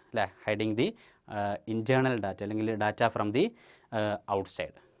data, അല്ലേ, ഹൈഡിങ് ദി ഇൻറ്റേർണൽ ഡാറ്റ അല്ലെങ്കിൽ ഡാറ്റ ഫ്രം ദി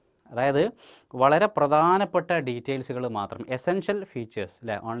ഔട്ട്സൈഡ്. അതായത് വളരെ പ്രധാനപ്പെട്ട ഡീറ്റെയിൽസുകൾ മാത്രം, എസെൻഷ്യൽ ഫീച്ചേഴ്സ്,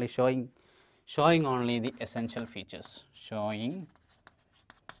 അല്ലേ, only showing only the essential features,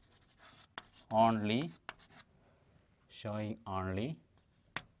 showing only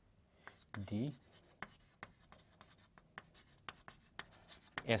the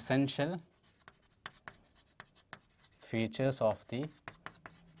essential features of the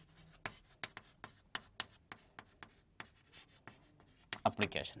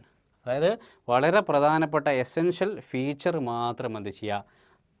application. അതായത് വളരെ പ്രധാനപ്പെട്ട എസെൻഷ്യൽ ഫീച്ചർ മാത്രം എന്ത് ചെയ്യുക,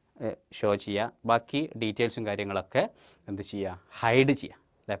 ഷോ ചെയ്യുക, ബാക്കി ഡീറ്റെയിൽസും കാര്യങ്ങളൊക്കെ എന്ത് ചെയ്യുക, ഹൈഡ് ചെയ്യുക,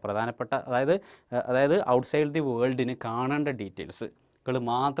 അല്ലേ. പ്രധാനപ്പെട്ട അതായത് ഔട്ട്സൈഡ് ദി വേൾഡിന് കാണേണ്ട ഡീറ്റെയിൽസുകൾ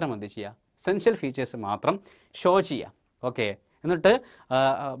മാത്രം എന്ത് ചെയ്യുക, എസെൻഷ്യൽ ഫീച്ചേഴ്സ് മാത്രം ഷോ ചെയ്യുക. ഓക്കെ, എന്നിട്ട്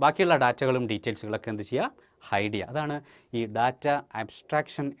ബാക്കിയുള്ള ഡാറ്റകളും ഡീറ്റെയിൽസുകളൊക്കെ എന്ത് ചെയ്യുക, ഹൈഡ് ചെയ്യുക. അതാണ് ഈ ഡാറ്റ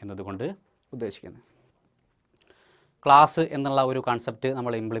അബ്സ്ട്രാക്ഷൻ എന്നതുകൊണ്ട് ഉദ്ദേശിക്കുന്നത്. ക്ലാസ് എന്നുള്ള ഒരു കോൺസെപ്റ്റ്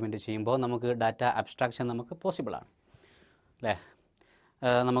നമ്മൾ ഇംപ്ലിമെൻറ്റ് ചെയ്യുമ്പോൾ നമുക്ക് ഡാറ്റ അബ്സ്ട്രാക്ഷൻ നമുക്ക് പോസിബിളാണ്, അല്ലേ.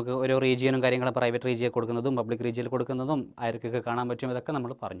 നമുക്ക് ഓരോ റീജിയനും കാര്യങ്ങളും പ്രൈവറ്റ് റീജിയൻ കൊടുക്കുന്നതും പബ്ലിക് റീജിയൻ കൊടുക്കുന്നതും ആർക്കൊക്കെ കാണാൻ പറ്റും, ഇതൊക്കെ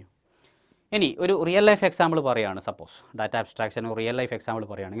നമ്മൾ പറഞ്ഞു. ഇനി ഒരു റിയൽ ലൈഫ് എക്സാമ്പിൾ പറയുകയാണ്, suppose data abstraction real life example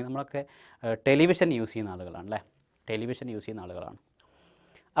പറയുകയാണെങ്കിൽ നമ്മളൊക്കെ ടെലിവിഷൻ യൂസ് ചെയ്യുന്ന ആളുകളാണ്, അല്ലേ. ടെലിവിഷൻ യൂസ് ചെയ്യുന്ന ആളുകളാണ്.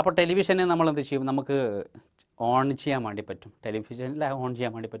 അപ്പോൾ ടെലിവിഷന് നമ്മൾ എന്ത് ചെയ്യും, നമുക്ക് ഓൺ ചെയ്യാൻ വേണ്ടി പറ്റും, ടെലിവിഷനിൽ ഓൺ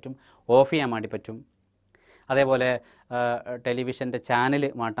ചെയ്യാൻ വേണ്ടി പറ്റും, ഓഫ് ചെയ്യാൻ വേണ്ടി പറ്റും. അതേപോലെ ടെലിവിഷൻ്റെ ചാനൽ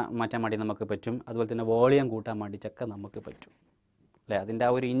മാറ്റാൻ വേണ്ടി നമുക്ക് പറ്റും, അതുപോലെ തന്നെ വോളിയം കൂട്ടാൻ വേണ്ടിയിട്ടൊക്കെ നമുക്ക് പറ്റും, അല്ലേ. അതിൻ്റെ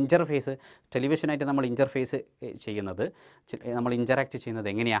ആ ഒരു ഇൻ്റർഫേസ്, ടെലിവിഷനായിട്ട് നമ്മൾ ഇൻ്റർഫേസ് ചെയ്യുന്നത്, നമ്മൾ ഇൻ്ററാക്ട് ചെയ്യുന്നത്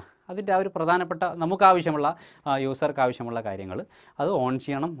എങ്ങനെയാണ്, അതിൻ്റെ ആ ഒരു പ്രധാനപ്പെട്ട നമുക്ക് ആവശ്യമുള്ള യൂസർക്ക് ആവശ്യമുള്ള കാര്യങ്ങൾ അത് ഓൺ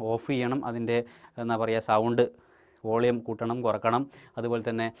ചെയ്യണം, ഓഫ് ചെയ്യണം, അതിൻ്റെ എന്താ പറയുക സൗണ്ട് വോളിയം കൂട്ടണം കുറക്കണം, അതുപോലെ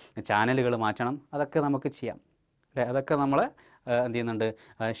തന്നെ ചാനലുകൾ മാറ്റണം, അതൊക്കെ നമുക്ക് ചെയ്യാം, അല്ലേ. അതൊക്കെ നമ്മൾ എന്ത് ചെയ്യുന്നുണ്ട്,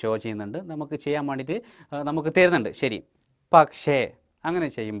 ഷോ ചെയ്യുന്നുണ്ട്, നമുക്ക് ചെയ്യാൻ വേണ്ടിയിട്ട് നമുക്ക് തരുന്നുണ്ട്. ശരി, പക്ഷേ അങ്ങനെ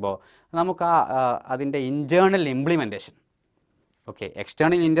ചെയ്യുമ്പോൾ നമുക്ക് അതിൻ്റെ internal implementation, okay,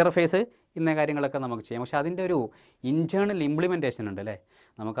 external interface ഇന്ന കാര്യങ്ങളൊക്കെ നമുക്ക് ചെയ്യാം, പക്ഷേ അതിൻ്റെ ഒരു ഇൻറ്റേർണൽ ഇംപ്ലിമെൻറ്റേഷൻ ഉണ്ട്, അല്ലേ.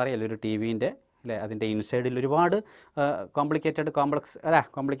 നമുക്കറിയാലോ ഒരു ടി വിൻ്റെ, അല്ലേ, അതിൻ്റെ ഇൻസൈഡിൽ ഒരുപാട് കോംപ്ലിക്കേറ്റഡ്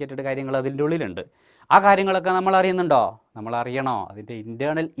കാര്യങ്ങൾ അതിൻ്റെ ഉള്ളിലുണ്ട്. ആ കാര്യങ്ങളൊക്കെ നമ്മൾ അറിയുന്നുണ്ടോ, നമ്മൾ അറിയണോ, അതിൻ്റെ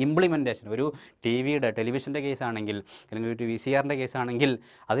ഇൻറ്റേർണൽ ഇംപ്ലിമെൻറ്റേഷൻ. ഒരു ടെലിവിഷൻ്റെ കേസാണെങ്കിൽ അല്ലെങ്കിൽ ഒരു VCRൻ്റെ കേസാണെങ്കിൽ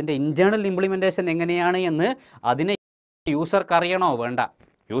അതിൻ്റെ ഇൻറ്റേർണൽ ഇംപ്ലിമെൻറ്റേഷൻ എങ്ങനെയാണ് എന്ന് അതിനെ യൂസർക്ക് അറിയണോ വേണ്ട.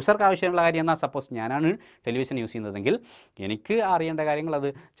 യൂസർക്ക് ആവശ്യമുള്ള കാര്യം എന്നാൽ സപ്പോസ് ഞാനാണ് ടെലിവിഷൻ യൂസ് ചെയ്യുന്നതെങ്കിൽ എനിക്ക് അറിയേണ്ട കാര്യങ്ങൾ അത്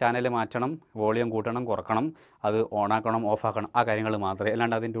ചാനൽ മാറ്റണം, വോളിയം കൂട്ടണം കുറക്കണം, അത് ഓണാക്കണം ഓഫാക്കണം, ആ കാര്യങ്ങൾ മാത്രമേ.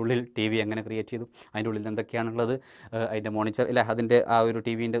 അല്ലാണ്ട് അതിൻ്റെ ഉള്ളിൽ TV എങ്ങനെ ക്രിയേറ്റ് ചെയ്തു, അതിൻ്റെ ഉള്ളിൽ എന്തൊക്കെയാണുള്ളത്, അതിൻ്റെ മോണിറ്റർ ഇല്ല, അതിൻ്റെ ആ ഒരു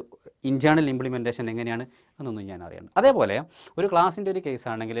TVൻ്റെ ഇൻറ്റേർണൽ ഇംപ്ലിമെൻറ്റേഷൻ എങ്ങനെയാണ് എന്നൊന്നും ഞാൻ അറിയണം. അതേപോലെ ഒരു ക്ലാസ്സിൻ്റെ ഒരു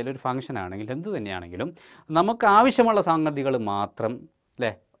കേസാണെങ്കിൽ അല്ലെങ്കിൽ ഒരു ഫംഗ്ഷൻ ആണെങ്കിൽ എന്ത് തന്നെയാണെങ്കിലും നമുക്ക് ആവശ്യമുള്ള സംഗതികൾ മാത്രം,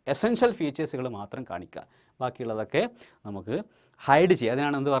 അല്ലേ, എസെൻഷ്യൽ ഫീച്ചേഴ്സുകൾ മാത്രം കാണിക്കുക, ബാക്കിയുള്ളതൊക്കെ നമുക്ക് ഹൈഡ് ചെയ്യുക.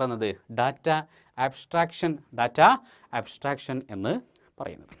 അതിനാണ് എന്ത് പറയുന്നത്, ഡാറ്റ അബ്സ്ട്രാക്ഷൻ എന്ന്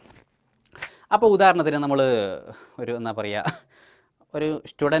പറയുന്നത്. അപ്പോൾ ഉദാഹരണത്തിന് നമ്മൾ ഒരു എന്താ പറയുക,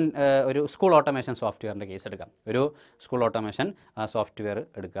 ഒരു സ്കൂൾ ഓട്ടോമേഷൻ സോഫ്റ്റ്വെയറിൻ്റെ കേസ് എടുക്കാം. ഒരു സ്കൂൾ ഓട്ടോമേഷൻ സോഫ്റ്റ്വെയർ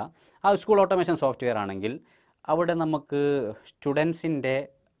എടുക്കുക. ആ സ്കൂൾ ഓട്ടോമേഷൻ സോഫ്റ്റ്വെയർ ആണെങ്കിൽ അവിടെ നമുക്ക് സ്റ്റുഡൻസിൻ്റെ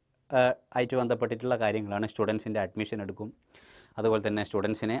ആയിട്ട് ബന്ധപ്പെട്ടിട്ടുള്ള കാര്യങ്ങളാണ്. സ്റ്റുഡൻസിൻ്റെ അഡ്മിഷൻ എടുക്കും, അതുപോലെ തന്നെ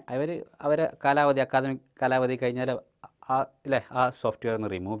സ്റ്റുഡൻസിനെ അവരെ അക്കാദമിക് കാലാവധി കഴിഞ്ഞാൽ ആ സോഫ്റ്റ്വെയർ ഒന്ന്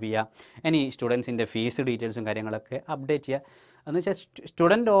റിമൂവ് ചെയ്യുക. ഇനി സ്റ്റുഡൻസിൻ്റെ ഫീസ് ഡീറ്റെയിൽസും കാര്യങ്ങളൊക്കെ അപ്ഡേറ്റ് ചെയ്യുക. എന്ന് വെച്ചാൽ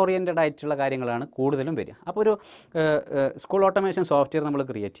സ്റ്റുഡൻറ്റ് ഓറിയൻറ്റഡ് ആയിട്ടുള്ള കാര്യങ്ങളാണ് കൂടുതലും വരിക. അപ്പോൾ ഒരു സ്കൂൾ ഓട്ടോമേഷൻ സോഫ്റ്റ്വെയർ നമ്മൾ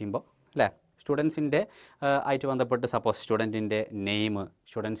ക്രിയേറ്റ് ചെയ്യുമ്പോൾ, അല്ലേ, സ്റ്റുഡൻസിൻ്റെ ആയിട്ട് ബന്ധപ്പെട്ട് സപ്പോസ് സ്റ്റുഡൻറ്റിൻ്റെ നെയിം,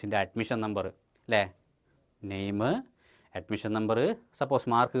 സ്റ്റുഡൻസിൻ്റെ അഡ്മിഷൻ നമ്പർ, അല്ലേ, name, admission number, suppose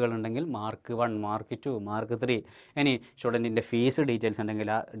മാർക്കുകളുണ്ടെങ്കിൽ mark 1, mark 2, mark 3, ഇനി സ്റ്റുഡൻറ്റിൻ്റെ ഫീസ് ഡീറ്റെയിൽസ്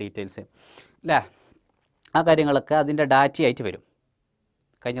ഉണ്ടെങ്കിൽ ആ ഡീറ്റെയിൽസ് അല്ലേ, ആ കാര്യങ്ങളൊക്കെ അതിൻ്റെ ഡാറ്റയായിട്ട് വരും.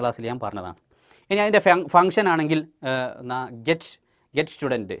 കഴിഞ്ഞ ക്ലാസ്സിൽ ഞാൻ പറഞ്ഞതാണ്. ഇനി അതിൻ്റെ ഫംഗ്ഷൻ ആണെങ്കിൽ ഗെറ്റ്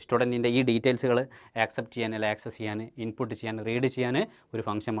സ്റ്റുഡൻറ്റിൻ്റെ ഈ ഡീറ്റെയിൽസുകൾ ആക്സെപ്റ്റ് ചെയ്യാൻ അല്ലെങ്കിൽ ആക്സസ് ചെയ്യാൻ, ഇൻപുട്ട് ചെയ്യാൻ, റീഡ് ചെയ്യാൻ ഒരു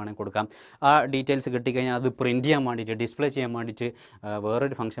ഫംഗ്ഷൻ വേണമെങ്കിൽ കൊടുക്കാം. ആ ഡീറ്റെയിൽസ് കിട്ടിക്കഴിഞ്ഞാൽ അത് പ്രിൻറ്റ് ചെയ്യാൻ വേണ്ടിയിട്ട്, ഡിസ്പ്ലേ ചെയ്യാൻ വേണ്ടിയിട്ട്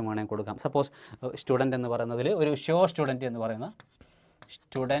വേറൊരു ഫംഗ്ഷൻ വേണമെങ്കിൽ കൊടുക്കാം. സപ്പോസ് സ്റ്റുഡൻറ്റ് എന്ന് പറയുന്നതിൽ ഒരു ഷോ സ്റ്റുഡൻറ്റ് എന്ന് പറയുന്ന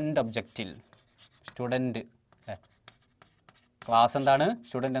സ്റ്റുഡൻറ്റ് ഒബ്ജക്റ്റിൽ സ്റ്റുഡൻറ്റ് ക്ലാസ് എന്താണ്,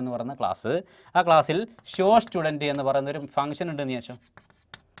 സ്റ്റുഡൻറ്റ് എന്ന് പറയുന്ന ക്ലാസ്, ആ ക്ലാസ്സിൽ ഷോ സ്റ്റുഡൻറ്റ് എന്ന് പറയുന്നൊരു ഫംഗ്ഷൻ ഉണ്ടെന്ന് ചോദിച്ചോ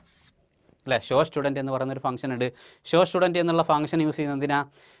അല്ലേ. ഷോ സ്റ്റുഡൻറ്റ് എന്ന് പറയുന്നൊരു ഫംഗ്ഷൻ ഉണ്ട്. ഷോ സ്റ്റുഡൻറ്റ് എന്നുള്ള function use ചെയ്യുന്നതിനാ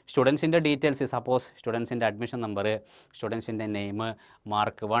സ്റ്റുഡൻസിൻ്റെ details, suppose സ്റ്റുഡൻസിൻ്റെ admission number, സ്റ്റുഡൻസിൻ്റെ name,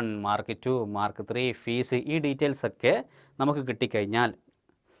 mark 1, mark 2, mark 3, fees, ഈ ഡീറ്റെയിൽസൊക്കെ നമുക്ക് കിട്ടിക്കഴിഞ്ഞാൽ,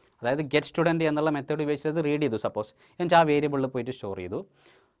 അതായത് ഗെറ്റ് സ്റ്റുഡൻറ്റ് എന്നുള്ള മെത്തേഡ് ഉപയോഗിച്ചത് റീഡ് ചെയ്തു സപ്പോസ്, എന്നിട്ട് ആ വേരിയബിളിൽ പോയിട്ട് സ്റ്റോർ ചെയ്തു.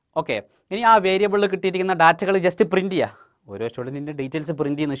 ഓക്കെ, ഇനി ആ വേരിയബിളിൽ കിട്ടിയിരിക്കുന്ന ഡാറ്റകൾ ജസ്റ്റ് പ്രിൻറ്റ് ചെയ്യുക. ഓരോ സ്റ്റുഡൻറ്റിൻ്റെ ഡീറ്റെയിൽസ്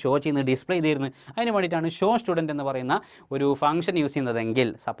പ്രിൻറ്റ് ചെയ്യുന്നു, ഷോ ചെയ്യുന്നു, ഡിസ്പ്ലേ ചെയ്തിരുന്നു. അതിന് വേണ്ടിയിട്ടാണ് ഷോ സ്റ്റുഡൻറ്റ് എന്ന് പറയുന്ന ഒരു ഫംഗ്ഷൻ യൂസ്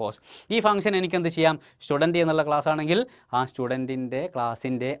ചെയ്യുന്നതെങ്കിൽ, സപ്പോസ് ഈ ഫംഗ്ഷൻ എനിക്കെന്ത് ചെയ്യാം, സ്റ്റുഡൻറ്റ് എന്നുള്ള ക്ലാസ് ആണെങ്കിൽ ആ സ്റ്റുഡൻറ്റിൻ്റെ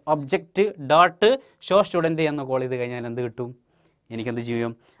ക്ലാസ്സിൻ്റെ ഒബ്ജക്റ്റ് ഡോട്ട് ഷോ സ്റ്റുഡൻറ്റ് എന്ന് കോൾ ചെയ്ത് കഴിഞ്ഞാൽ എന്ത് കിട്ടും, എനിക്കെന്ത്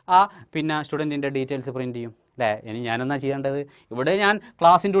ചെയ്യും, ആ പിന്നെ സ്റ്റുഡൻറ്റിൻ്റെ ഡീറ്റെയിൽസ് പ്രിൻറ്റ് ചെയ്യും അല്ലേ. ഇനി ഞാനെന്നാ ചെയ്യേണ്ടത്, ഇവിടെ ഞാൻ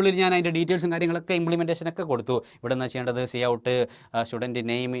ക്ലാസ്സിൻ്റെ ഉള്ളിൽ ഞാൻ അതിൻ്റെ ഡീറ്റെയിൽസും കാര്യങ്ങളൊക്കെ ഇംപ്ലിമെൻറ്റേഷനൊക്കെ കൊടുത്തു. ഇവിടെ എന്താ ചെയ്യേണ്ടത്, C out, student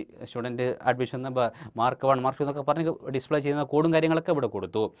name, student admission number, mark 1, mark 2 എന്നൊക്കെ പറഞ്ഞ് ഡിസ്പ്ലേ ചെയ്യുന്ന കോഡും കാര്യങ്ങളൊക്കെ ഇവിടെ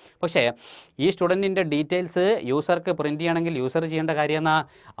കൊടുത്തു. പക്ഷേ ഈ സ്റ്റുഡൻറ്റിൻ്റെ ഡീറ്റെയിൽസ് യൂസർക്ക് പ്രിൻറ്റ് ചെയ്യണമെങ്കിൽ യൂസർ ചെയ്യേണ്ട കാര്യം എന്നാൽ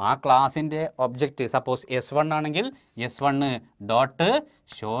ആ ക്ലാസ്സിൻ്റെ ഒബ്ജക്റ്റ്, സപ്പോസ് S1 ആണെങ്കിൽ S1 ഡോട്ട്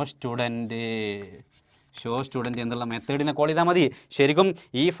ഷോ സ്റ്റുഡൻറ്റ് എന്നുള്ള മെത്തേഡിനെ കോൾ ചെയ്താൽ മതി. ശരിക്കും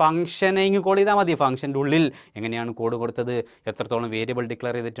ഈ ഫംഗ്ഷനെ ഇങ്ങ് കോൾ ചെയ്താൽ മതി. ഫംഗ്ഷൻ്റെ ഉള്ളിൽ എങ്ങനെയാണ് കോഡ് കൊടുത്തത്, എത്രത്തോളം വേരിയബിൾ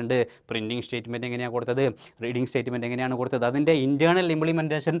ഡിക്ലെയർ ചെയ്തിട്ടുണ്ട്, പ്രിൻറ്റിംഗ് സ്റ്റേറ്റ്മെൻറ്റ് എങ്ങനെയാണ് കൊടുത്തത്, റീഡിംഗ് സ്റ്റേറ്റ്മെൻറ്റ് എങ്ങനെയാണ് കൊടുത്തത്, അതിൻ്റെ internal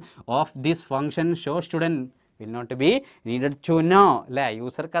implementation of this function show student will not be needed to know അല്ലേ.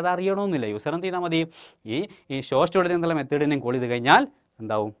 യൂസർക്ക് അത് അറിയണമെന്നില്ല. യൂസർ എന്ത് ചെയ്താൽ മതി, ഈ ഷോ സ്റ്റുഡൻറ്റ് എന്നുള്ള മെത്തേഡിനെ കോൾ ചെയ്ത് കഴിഞ്ഞാൽ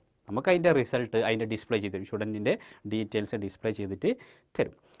എന്താവും, നമുക്ക് അതിൻ്റെ റിസൾട്ട് അതിൻ്റെ ഡിസ്പ്ലേ ചെയ്ത് തരും, സ്റ്റുഡൻറ്റിൻ്റെ ഡീറ്റെയിൽസ് ഡിസ്പ്ലേ ചെയ്തിട്ട്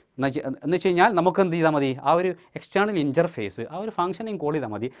തരും. എന്ന് വെച്ച് കഴിഞ്ഞാൽ നമുക്ക് എന്ത് ചെയ്താൽ മതി, ആ ഒരു എക്സ്റ്റേണൽ ഇൻ്റർഫേസ്, ആ ഒരു ഫംഗ്ഷനെയും കോൾ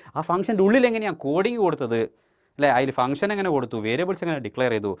ചെയ്താൽ മതി. ആ ഫംഗ്ഷൻ്റെ ഉള്ളിൽ എങ്ങനെയാണ് കോഡിങ് കൊടുത്തത് അല്ലേ, അതിൽ ഫംഗ്ഷൻ എങ്ങനെ കൊടുത്തു, വേരിയബിൾസ് എങ്ങനെ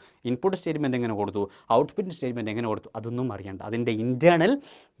ഡിക്ലെയർ ചെയ്തു, ഇൻപുട്ട് സ്റ്റേറ്റ്മെൻറ്റ് എങ്ങനെ കൊടുത്തു, ഔട്ട്പുട്ട് സ്റ്റേറ്റ്മെൻറ്റ് എങ്ങനെ കൊടുത്തു, അതൊന്നും അറിയണ്ട. അതിൻ്റെ ഇൻറ്റേർണൽ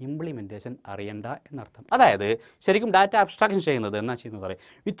ഇംപ്ലിമെൻറ്റേഷൻ അറിയണ്ട എന്നർത്ഥം. അതായത് ശരിക്കും ഡാറ്റ അബ്സ്ട്രാക്ഷൻ ചെയ്യുന്നത് എന്നാ ചെയ്യുന്നത് പറയും,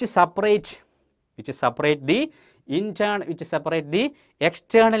 which separate the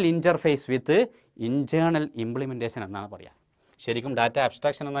external interface with internal implementation എന്നാണ് പറയുക. ശരിക്കും ഡാറ്റ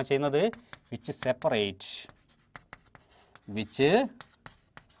അബ്സ്ട്രാക്ഷൻ എന്നാണ് ചെയ്യുന്നത്, വിച്ച്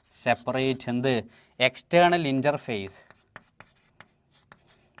സെപ്പറേറ്റ് എന്ത്, external interface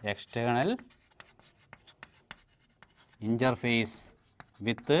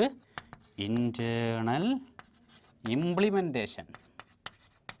with internal implementation.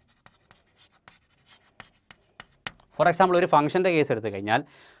 For example ഒരു ഫംഗ്ഷൻ്റെ കേസ് എടുത്തു കഴിഞ്ഞാൽ,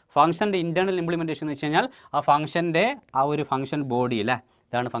 ഫംഗ്ഷൻ്റെ ഇൻറ്റേർണൽ ഇംപ്ലിമെൻറ്റേഷൻ എന്ന് വെച്ച് കഴിഞ്ഞാൽ ആ ഫംഗ്ഷൻ്റെ ആ ഒരു ഫംഗ്ഷൻ ബോഡി അല്ലേ,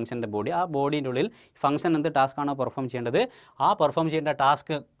 ഇതാണ് ഫംഗ്ഷൻ്റെ ബോഡി. ആ ബോഡീൻ്റെ ഉള്ളിൽ ഫംഗ്ഷൻ എന്ത് ടാസ്ക്കാണോ പെർഫോം ചെയ്യേണ്ടത്, ആ പെർഫോം ചെയ്യേണ്ട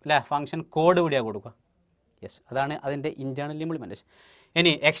ടാസ്ക് അല്ലേ ഫംഗ്ഷൻ കോഡ് കൂടിയാണ് കൊടുക്കുക. യെസ്, അതാണ് അതിൻ്റെ ഇൻറ്റേർണൽ ഇംപ്ലിമെൻറ്റേഷൻ.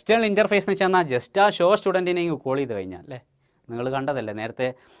 ഇനി എക്സ്റ്റേണൽ ഇൻ്റർഫേസ് എന്ന് വെച്ചാൽ ജസ്റ്റ് ആ ഷോ സ്റ്റുഡൻറ്റിനെ കോൾ ചെയ്ത് കഴിഞ്ഞാൽ അല്ലേ, നിങ്ങൾ കണ്ടതല്ലേ നേരത്തെ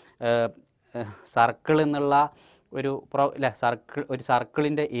സർക്കിൾ എന്നുള്ള ഒരു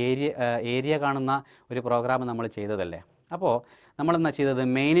സർക്കിളിൻ്റെ ഏരിയ കാണുന്ന ഒരു പ്രോഗ്രാം നമ്മൾ ചെയ്തതല്ലേ. അപ്പോൾ നമ്മളെന്നാ ചെയ്തത്,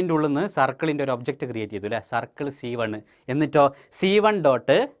 മെയിനിൻ്റെ ഉള്ളിൽ നിന്ന് സർക്കിളിൻ്റെ ഒരു ഒബ്ജക്റ്റ് ക്രിയേറ്റ് ചെയ്തു അല്ലേ, സർക്കിൾ C1. എന്നിട്ടോ C1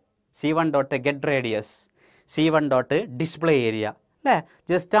 dot get radius, C1 dot display area അല്ലേ.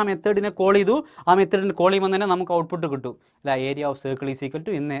 ജസ്റ്റ് ആ മെത്തേഡിനെ കോൾ ചെയ്തു. ആ മെത്തേഡിനെ കോൾ ചെയ്യുമ്പോൾ തന്നെ നമുക്ക് ഔട്ട്പുട്ട് കിട്ടും അല്ല, area of circle is equal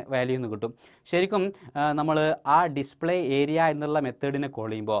to ഇന്ന വാല്യൂ എന്ന് കിട്ടും. ശരിക്കും നമ്മൾ ആ ഡിസ്പ്ലേ ഏരിയ എന്നുള്ള മെത്തേഡിനെ കോൾ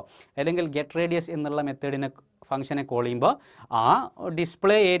ചെയ്യുമ്പോൾ, അല്ലെങ്കിൽ ഗെറ്റ് റേഡിയസ് എന്നുള്ള ഫംഗ്ഷനെ കോൾ ചെയ്യുമ്പോൾ, ആ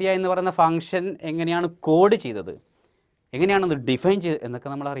ഡിസ്പ്ലേ ഏരിയ എന്ന് പറയുന്ന ഫംഗ്ഷൻ എങ്ങനെയാണ് കോഡ് ചെയ്തത്, എങ്ങനെയാണത് ഡിഫൈൻ ചെയ്ത് എന്നൊക്കെ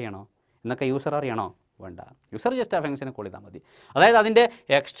നമ്മൾ അറിയണോ, എന്നൊക്കെ യൂസർ അറിയണോ, വേണ്ട. യൂസർ ജസ്റ്റ് ആ ഫംഗ്ഷനെ കോൾ ചെയ്താൽ മതി. അതായത് അതിൻ്റെ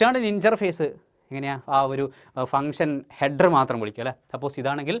എക്സ്റ്റേണൽ ഇൻ്റർഫേസ് എങ്ങനെയാണ്, ആ ഒരു ഫംഗ്ഷൻ ഹെഡർ മാത്രം വിളിക്കുക അല്ലേ. സപ്പോസ്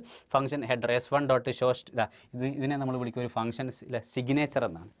ഇതാണെങ്കിൽ function header S1 dot show, ഇതിനെ നമ്മൾ വിളിക്കുക ഒരു ഫംഗ്ഷൻ സിഗ്നേച്ചർ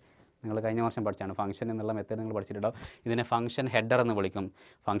എന്നാണ്. നിങ്ങൾ കഴിഞ്ഞ വർഷം പഠിച്ചാണ് ഫംഗ്ഷൻ എന്നുള്ള മെത്തേഡ് നിങ്ങൾ പഠിച്ചിട്ടുണ്ടാവും. ഇതിനെ ഫംഗ്ഷൻ ഹെഡർ എന്ന് വിളിക്കും.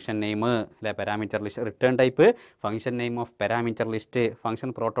 ഫംഗ്ഷൻ നെയിം അല്ലെ, parameter list, return type, function name of parameter list,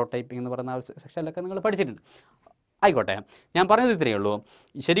 function prototyping എന്ന് പറയുന്ന സെക്ഷനിലൊക്കെ നിങ്ങൾ പഠിച്ചിട്ടുണ്ട്. ആയിക്കോട്ടെ, ഞാൻ പറഞ്ഞത് ഇത്രയേ ഉള്ളൂ.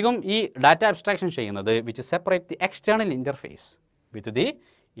 ശരിക്കും ഈ ഡാറ്റ അബ്സ്ട്രാക്ഷൻ ചെയ്യുന്നത് which separate the external interface with the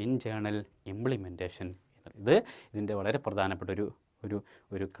internal implementation. ഇതിൻ്റെ വളരെ പ്രധാനപ്പെട്ട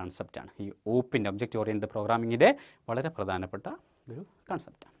ഒരു കൺസെപ്റ്റാണ്. ഈ ഓപ്പിൻ്റെ ഒബ്ജക്റ്റ് ഓറിയൻറ്റഡ് പ്രോഗ്രാമിങ്ങിൻ്റെ വളരെ പ്രധാനപ്പെട്ട ഒരു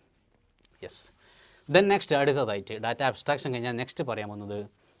കൺസെപ്റ്റാണ്. യെസ്, ദെൻ നെക്സ്റ്റ് അടുത്തതായിട്ട് ഡാറ്റ അബ്സ്ട്രാക്ഷൻ കഴിഞ്ഞാൽ നെക്സ്റ്റ് പറയാൻ പോകുന്നത്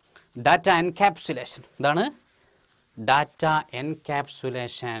ഡാറ്റ എൻകാപ്സുലേഷൻ. എന്താണ് ഡാറ്റ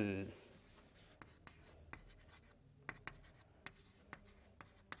എൻകാപ്സുലേഷൻ?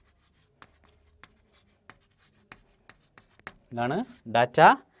 എന്താണ് data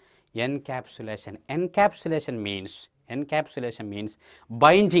encapsulation? Encapsulation means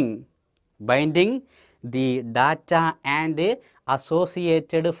binding the data and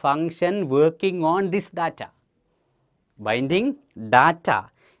associated function working on this data. Binding data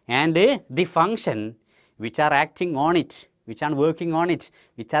and the function which are acting on it, which are working on it,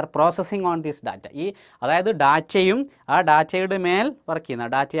 which are processing on this data. ഈ അതായത് ഡാറ്റയും ആ ഡാറ്റയുടെ മേൽ work ചെയ്യുന്ന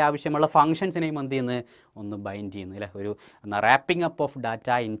ഡാറ്റയെ ആവശ്യമുള്ള ഫങ്ഷൻസിനെയും എന്ത് ചെയ്യുന്നത് ഒന്ന് ബൈൻഡ് ചെയ്യുന്നു അല്ലേ. ഒരു wrapping up of data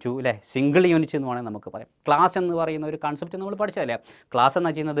in to അല്ലേ സിംഗിൾ യൂണിറ്റ് എന്ന് വേണമെങ്കിൽ നമുക്ക് പറയാം. ക്ലാസ് എന്ന് പറയുന്ന ഒരു കൺസെപ്റ്റ് നമ്മൾ പഠിച്ചതല്ലേ. ക്ലാസ്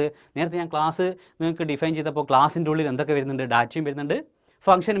എന്നാ ചെയ്യുന്നത്, നേരത്തെ ഞാൻ ക്ലാസ് നിങ്ങൾക്ക് ഡിഫൈൻ ചെയ്തപ്പോൾ ക്ലാസിൻ്റെ ഉള്ളിൽ എന്തൊക്കെ വരുന്നുണ്ട്, ഡാറ്റയും വരുന്നുണ്ട്,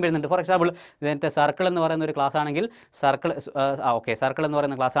 ഫംഗ്ഷനും വരുന്നുണ്ട്. ഫോർ എക്സാമ്പിൾ നേരത്തെ സർക്കിൾ എന്ന് പറയുന്ന ഒരു ക്ലാസ് ആണെങ്കിൽ സർക്കിൾ എന്ന്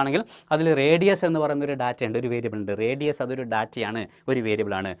പറയുന്ന ക്ലാസ് ആണെങ്കിൽ അതിൽ റേഡിയസ് എന്ന് പറയുന്ന ഒരു ഡാറ്റ ഉണ്ട്, ഒരു വേരിയബിൾ ഉണ്ട്. റേഡിയസ് അതൊരു ഡാറ്റയാണ്, ഒരു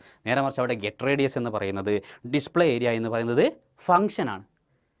വേരിയബിളാണ്. നേരെ മറിച്ച് അവിടെ ഗെറ്റ് റേഡിയസ് എന്ന് പറയുന്നത്, ഡിസ്പ്ലേ ഏരിയ എന്ന് പറയുന്നത് ഫംഗ്ഷനാണ്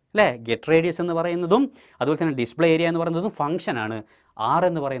അല്ലേ. ഗെറ്റ് റേഡിയസ് എന്ന് പറയുന്നതും അതുപോലെ തന്നെ ഡിസ്പ്ലേ ഏരിയ എന്ന് പറയുന്നതും ഫംഗ്ഷനാണ്. ആർ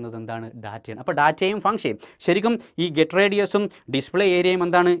എന്ന് പറയുന്നത് എന്താണ്, ഡാറ്റയാണ്. അപ്പോൾ ഡാറ്റയും ഫംഗ്ഷനും ശരിക്കും ഈ ഗെറ്റ് റേഡിയസും ഡിസ്പ്ലേ ഏരിയയും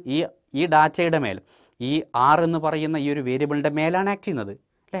എന്താണ് ഈ ഡാറ്റയുടെ മേൽ ഈ ആർ എന്ന് പറയുന്ന ഈ ഒരു വേരിയബിളിൻ്റെ മേലാണ് ആക്ട് ചെയ്യുന്നത്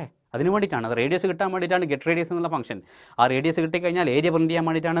അല്ലേ. അതിന് വേണ്ടിയിട്ടാണ്, അത് റേഡിയസ് കിട്ടാൻ വേണ്ടിയിട്ടാണ് ഗെറ്റ് റേഡിയസ് എന്നുള്ള ഫംഗ്ഷൻ. ആ റേഡിയസ് കിട്ടിക്കഴിഞ്ഞാൽ ഏരിയ പ്രിൻറ്റ് ചെയ്യാൻ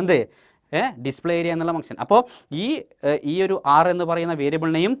വേണ്ടിയിട്ടാണ് എന്ത് ഡിസ്പ്ലേ ഏരിയ എന്നുള്ള ഫംഗ്ഷൻ. അപ്പോൾ ഈ ഒരു ആർ എന്ന് പറയുന്ന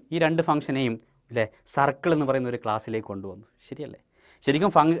വേരിയബിളിനെയും ഈ രണ്ട് ഫംഗ്ഷനെയും അല്ലേ സർക്കിൾ എന്ന് പറയുന്ന ഒരു ക്ലാസ്സിലേക്ക് കൊണ്ടുവന്നു. ശരിയല്ലേ.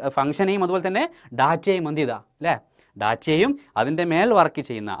 ശരിക്കും ഫംഗ്ഷനെയും അതുപോലെ തന്നെ ഡാറ്റയെയും എന്ത് ചെയ്താ അല്ലേ, ഡാറ്റയെയും അതിൻ്റെ മേൽ വർക്ക്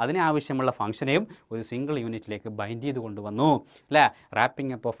ചെയ്യുന്ന അതിന് ആവശ്യമുള്ള ഫംഗ്ഷനെയും ഒരു സിംഗിൾ യൂണിറ്റിലേക്ക് ബൈൻഡ് ചെയ്ത് കൊണ്ടുവന്നു അല്ലേ.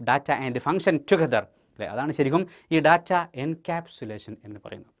 Wrapping up of data and function together അല്ലേ. അതാണ് ശരിക്കും ഈ ഡാറ്റ എൻകാപ്സുലേഷൻ എന്ന്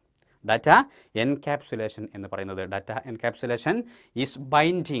പറയുന്നത്. ഡാറ്റ എൻകാപ്സുലേഷൻ എന്ന് പറയുന്നത്, data encapsulation is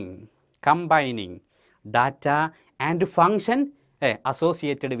combining data and function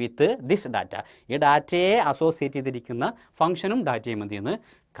associated with this data. ഈ ഡാറ്റയെ അസോസിയേറ്റ് ചെയ്തിരിക്കുന്ന ഫംഗ്ഷനും ഡാറ്റയും എന്ത് ചെയ്യുന്നത്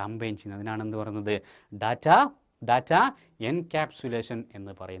കമ്പൈൻ ചെയ്യുന്നത്. അതിനാണ് എന്ത് പറയുന്നത് ഡാറ്റ എൻകാപ്സുലേഷൻ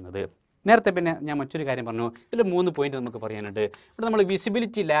എന്ന് പറയുന്നത്. നേരത്തെ പിന്നെ ഞാൻ മറ്റൊരു കാര്യം പറഞ്ഞു, ഇതിൽ 3 പോയിന്റ് നമുക്ക് പറയാനുണ്ട്. ഇവിടെ നമ്മൾ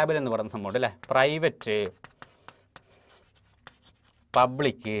വിസിബിലിറ്റി ലേബൽ എന്ന് പറയുന്ന സംഭവം അല്ലേ, പ്രൈവറ്റ്,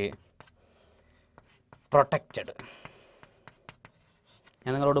 പബ്ലിക്, പ്രൊട്ടക്റ്റഡ്.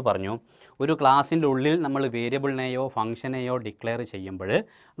 ഞാൻ നിങ്ങളോട് പറഞ്ഞു ഒരു ക്ലാസ്സിൻ്റെ ഉള്ളിൽ നമ്മൾ വേരിയബിളിനെയോ ഫംഗ്ഷനെയോ ഡിക്ലെയർ ചെയ്യുമ്പോൾ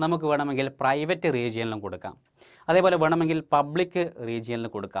നമുക്ക് വേണമെങ്കിൽ പ്രൈവറ്റ് റീജിയനിലും കൊടുക്കാം, അതേപോലെ വേണമെങ്കിൽ പബ്ലിക് റീജിയനിൽ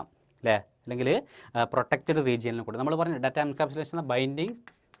കൊടുക്കാം അല്ലേ, അല്ലെങ്കിൽ പ്രൊട്ടക്റ്റഡ് റീജിയനിലും കൊടുക്കാം. നമ്മൾ പറഞ്ഞു data encapsulation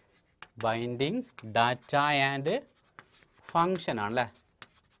binding data and function ആണല്ലേ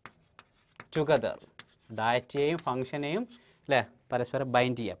ടുഗദർ. ഡാറ്റയെയും ഫംഗ്ഷനെയും അല്ലേ പരസ്പരം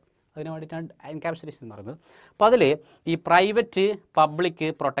ബൈൻഡ് ചെയ്യാം, അതിന് വേണ്ടിയിട്ടാണ് എൻകാപ്സുലേഷൻ എന്ന് പറയുന്നത്. അപ്പോൾ അതിൽ ഈ പ്രൈവറ്റ്, പബ്ലിക്,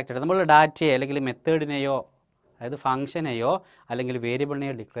 പ്രൊട്ടക്റ്റഡ് നമ്മൾ ഡാറ്റയെ അല്ലെങ്കിൽ മെത്തേഡിനെയോ അതായത് ഫംഗ്ഷനെയോ അല്ലെങ്കിൽ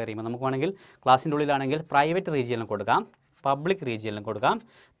വേരിയബിളിനെയോ ഡിക്ലെയർ ചെയ്യുമ്പോൾ നമുക്ക് വേണമെങ്കിൽ ക്ലാസ്സിൻ്റെ ഉള്ളിലാണെങ്കിൽ പ്രൈവറ്റ് റീജിയനിലും കൊടുക്കാം, പബ്ലിക് റീജിയനിലും കൊടുക്കാം,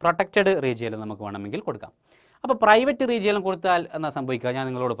 പ്രൊട്ടക്റ്റഡ് റീജിയനിലും നമുക്ക് വേണമെങ്കിൽ കൊടുക്കാം. അപ്പോൾ പ്രൈവറ്റ് റീജിയനിലും കൊടുത്താൽ എന്നാ സംഭവിക്കുക, ഞാൻ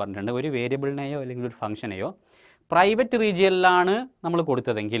നിങ്ങളോട് പറഞ്ഞിട്ടുണ്ട്, ഒരു വേരിയബിളിനെയോ അല്ലെങ്കിൽ ഒരു ഫംഗ്ഷനെയോ പ്രൈവറ്റ് റീജിയനിലാണ് നമ്മൾ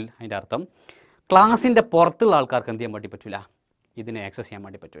കൊടുത്തതെങ്കിൽ അതിൻ്റെ അർത്ഥം ക്ലാസ്സിൻ്റെ പുറത്തുള്ള ആൾക്കാർക്ക് എന്ത് ചെയ്യാൻ വേണ്ടി പറ്റില്ല, ഇതിനെ ആക്സസ് ചെയ്യാൻ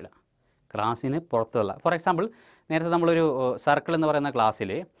വേണ്ടി പറ്റില്ല. ക്ലാസ്സിന് പുറത്തുള്ള, ഫോർ എക്സാമ്പിൾ നേരത്തെ നമ്മളൊരു സർക്കിൾ എന്ന് പറയുന്ന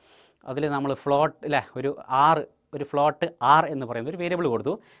ക്ലാസ്സിൽ അതിൽ നമ്മൾ ഫ്ലോട്ട് അല്ലേ ഒരു ഫ്ലോട്ട് ആർ എന്ന് പറയുന്ന ഒരു വേരിയബിൾ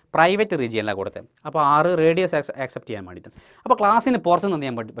കൊടുത്തു, പ്രൈവറ്റ് റീജിയനിലാണ് കൊടുത്തത്. അപ്പോൾ ആറ് റേഡിയസ് ആക്സെപ്റ്റ് ചെയ്യാൻ വേണ്ടിയിട്ട്. അപ്പോൾ ക്ലാസ്സിന് പുറത്തുനിന്ന് എന്ത്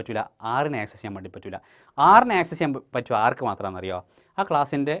ചെയ്യാൻ പറ്റില്ല, ആറിനെ ആക്സസ് ചെയ്യാൻ വേണ്ടി പറ്റില്ല. ആറിനെ ആക്സസ് ചെയ്യാൻ പറ്റുമോ, ആർക്ക് മാത്രമാണെന്നറിയോ, ആ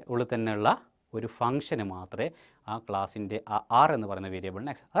ക്ലാസ്സിൻ്റെ ഉള്ളിൽ തന്നെയുള്ള ഒരു ഫംഗ്ഷന് മാത്രമേ ആ ക്ലാസ്സിൻ്റെ ആർ എന്ന് പറയുന്ന വേരിയബിളിന്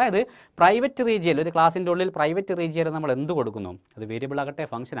ആക്സസ്. അതായത് പ്രൈവറ്റ് റീജിയൻ, ഒരു ക്ലാസ്സിൻ്റെ ഉള്ളിൽ പ്രൈവറ്റ് റീജിയൻ നമ്മൾ എന്ത് കൊടുക്കുന്നു, അത് വേരിയബിൾ ആകട്ടെ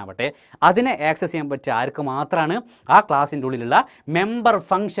ഫംഗ്ഷൻ ആവട്ടെ, അതിനെ ആക്സസ് ചെയ്യാൻ പറ്റിയ ആർക്ക് മാത്രമാണ്, ആ ക്ലാസ്സിൻ്റെ ഉള്ളിലുള്ള മെമ്പർ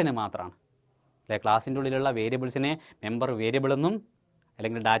ഫംഗ്ഷന് മാത്രമാണ് അല്ലേ. ക്ലാസ്സിൻ്റെ ഉള്ളിലുള്ള വേരിയബിൾസിനെ മെമ്പർ വേരിയബിൾ എന്നും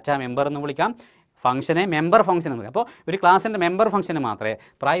അല്ലെങ്കിൽ ഡാറ്റ മെമ്പർ എന്നും വിളിക്കാം, ഫംഗ്ഷനെ മെമ്പർ ഫംഗ്ഷൻ എന്ന് പറയും. അപ്പോൾ ഒരു ക്ലാസ്സിൻ്റെ മെമ്പർ ഫംഗ്ഷന് മാത്രമേ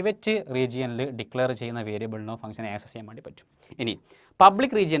പ്രൈവറ്റ് റീജിയനിൽ ഡിക്ലെയർ ചെയ്യുന്ന വേരിയബിളിനോ ഫംഗ്ഷനെ ആക്സസ് ചെയ്യാൻ വേണ്ടി പറ്റും. ഇനി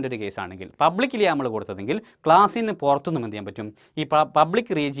പബ്ലിക് റീജിയൻ്റെ ഒരു കേസാണെങ്കിൽ, പബ്ലിക്കിൽ നമ്മൾ കൊടുത്തതെങ്കിൽ ക്ലാസ്സിന് പുറത്തുനിന്നും എന്ത് ചെയ്യാൻ പറ്റും, ഈ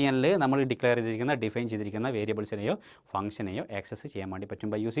പബ്ലിക് റീജിയനിൽ നമ്മൾ ഡിഫൈൻ ചെയ്തിരിക്കുന്ന വേരിയബിൾസിനെയോ ഫംഗ്ഷനെയോ ആക്സസ് ചെയ്യാൻ വേണ്ടി പറ്റും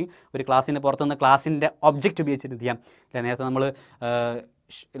ബൈ യൂസിങ് ഒരു ക്ലാസ്സിന് പുറത്തുനിന്ന് ക്ലാസ്സിൻ്റെ ഒബ്ജക്റ്റ് ഉപയോഗിച്ചിട്ട് എന്ത് ചെയ്യാം. നേരത്തെ നമ്മൾ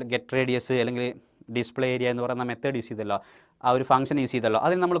ഗെറ്റ് റേഡിയസ് അല്ലെങ്കിൽ ഡിസ്പ്ലേ ഏരിയ എന്ന് പറയുന്ന മെത്തേഡ് യൂസ് ചെയ്തല്ലോ, ആ ഒരു ഫംഗ്ഷൻ യൂസ് ചെയ്തല്ലോ,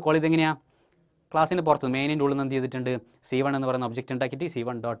 അതിന് നമ്മൾ കോൾ ചെയ്തെങ്ങനെയാണ്, ക്ലാസ്സിന് പുറത്ത് മെയിനിൻ്റെ ഉള്ളിൽ നിന്ന് എന്ത് ചെയ്തിട്ടുണ്ട്, C1 എന്ന് പറയുന്ന ഒബ്ജക്റ്റ് ഉണ്ടാക്കിയിട്ട്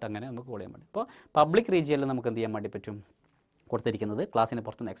C1 ഡോട്ട് അങ്ങനെ നമുക്ക് കോൾ ചെയ്യാൻ പറ്റും. അപ്പോൾ പബ്ലിക് റീജിയനിൽ നമുക്ക് എന്ത് ചെയ്യാൻ വേണ്ടി പറ്റും, കൊടുത്തിരിക്കുന്നത് ക്ലാസ്സിന്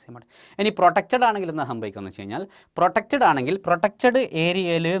പുറത്തുനിന്ന് ആക്സസ് ചെയ്യാൻ വേണ്ടി. ഇനി പ്രൊട്ടക്റ്റഡ് ആണെങ്കിൽ എന്താ സംഭവിക്കുകയെന്ന് വെച്ച് കഴിഞ്ഞാൽ, പ്രൊട്ടക്റ്റഡ് ആണെങ്കിൽ പ്രൊട്ടക്റ്റഡ്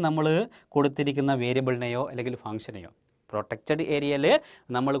ഏരിയയിൽ നമ്മൾ കൊടുത്തിരിക്കുന്ന വേരിയബിളിനെയോ അല്ലെങ്കിൽ ഫംഗ്ഷനെയോ, പ്രൊട്ടക്റ്റഡ് ഏരിയയിൽ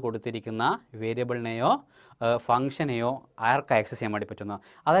നമ്മൾ കൊടുത്തിരിക്കുന്ന വേരിയബിളിനെയോ ഫംഗ്ഷനെയോ ആർക്ക് ആക്സസ് ചെയ്യാൻ വേണ്ടി പറ്റുന്ന,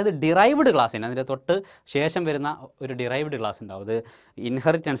 അതായത് ഡിറൈവ്ഡ് ക്ലാസ്സിന് അതിൻ്റെ തൊട്ട് ശേഷം വരുന്ന ഒരു ഡിറൈവ്ഡ് ക്ലാസ് ഉണ്ടാവും. അത്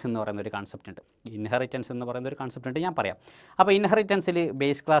ഇൻഹെറിറ്റൻസ് എന്ന് പറയുന്ന ഒരു കൺസെപ്റ്റ് ഉണ്ട്. ഇൻഹെറിറ്റൻസ് എന്ന് പറയുന്ന ഒരു കൺസെപ്റ്റ് ഉണ്ട്, ഞാൻ പറയാം. അപ്പോൾ ഇൻഹെറിറ്റൻസിൽ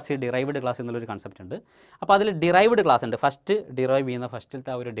ബേസ് ക്ലാസ്, ഡിറൈവ്ഡ് ക്ലാസ് എന്നുള്ളൊരു കൺസെപ്റ്റ് ഉണ്ട്. അപ്പോൾ അതിൽ ഡിറൈവ്ഡ് ക്ലാസ് ഉണ്ട്. ഫസ്റ്റ് ഡിറൈവ് ചെയ്യുന്ന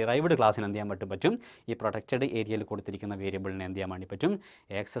ഫസ്റ്റിലത്തെ ആ ഒരു ഡിറൈവ്ഡ് ക്ലാസ്സിന് എന്ത് ചെയ്യാൻ പറ്റും, ഈ പ്രൊട്ടക്റ്റഡ് ഏരിയയിൽ കൊടുത്തിരിക്കുന്ന വേരിയബിളിനെ എന്ത് ചെയ്യാൻ വേണ്ടി പറ്റും,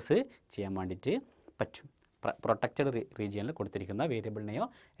 ആക്സസ് ചെയ്യാൻ വേണ്ടിയിട്ട് പറ്റും. പ്രൊട്ടക്റ്റഡ് റീജിയനിൽ കൊടുത്തിരിക്കുന്ന വേരിയബിളിനെയോ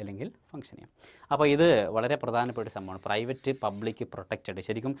അല്ലെങ്കിൽ ഫംഗ്ഷനെയോ. അപ്പോൾ ഇത് വളരെ പ്രധാനപ്പെട്ട ഒരു സംഭവമാണ്. Private, public, protected.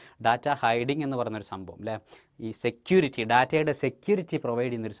 ശരിക്കും ഡാറ്റ ഹൈഡിങ് എന്ന് പറയുന്നൊരു സംഭവം അല്ലേ, ഈ സെക്യൂരിറ്റി, ഡാറ്റയുടെ സെക്യൂരിറ്റി പ്രൊവൈഡ്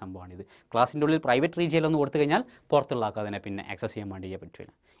ചെയ്യുന്നൊരു സംഭവമാണിത്. ക്ലാസ്സിൻ്റെ ഉള്ളിൽ പ്രൈവറ്റ് റീജിയനിലൊന്ന് കൊടുത്തു കഴിഞ്ഞാൽ പുറത്തുള്ള ആൾക്ക് അതിനെ പിന്നെ ആക്സസ് ചെയ്യാൻ വേണ്ടി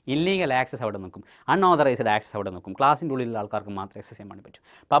പറ്റില്ല. ഇല്ലീഗൽ ആക്സസ് അവിടെ നിൽക്കും, അൺഓതറൈസ്ഡ് ആക്സസ് അവിടെ നിൽക്കും. ക്ലാസ്സിൻ്റെ ഉള്ളിലുള്ള ആൾക്കാർക്ക് മാത്രം ആക്സസ് ചെയ്യാൻ വേണ്ടി പറ്റും.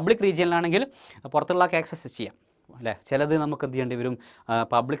 പബ്ലിക് റീജിയനിലാണെങ്കിൽ പുറത്തുള്ള ആൾക്ക് ആക്സസ് ചെയ്യാം അല്ലേ. ചിലത് നമുക്ക് എന്ത് ചെയ്യേണ്ടി വരും,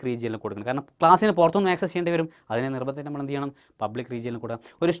 പബ്ലിക് റീജിയനിൽ കൊടുക്കണം. കാരണം ക്ലാസ്സിന് പുറത്തുനിന്ന് ആക്സസ് ചെയ്യേണ്ടി വരും. അതിനെ നിർബന്ധം നമ്മൾ എന്ത് ചെയ്യണം, പബ്ലിക് റീജിയനിൽ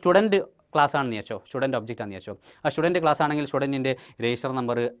കൊടുക്കുക. ഒരു സ്റ്റുഡൻറ്റ് ക്ലാസ് ആണെന്ന് വിചാരിച്ചോ, സ്റ്റുഡൻറ്റ് ഒബ്ജക്റ്റ് ആണെന്ന് വിചാരിച്ചോ. ആ സ്റ്റുഡൻറ്റ് ക്ലാസ് ആണെങ്കിൽ സ്റ്റുഡൻറ്റിൻ്റെ രജിസ്റ്റർ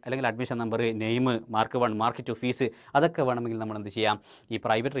നമ്പർ അല്ലെങ്കിൽ admission number, name, mark 1, mark 2, fees, അതൊക്കെ വേണമെങ്കിൽ നമ്മൾ എന്ത് ചെയ്യാം, ഈ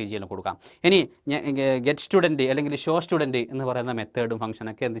പ്രൈവറ്റ് റീജിയനിൽ കൊടുക്കാം. ഇനി ഗെറ്റ് സ്റ്റുഡൻറ്റ് അല്ലെങ്കിൽ ഷോ സ്റ്റുഡൻറ്റ് എന്ന് പറയുന്ന മെത്തേഡും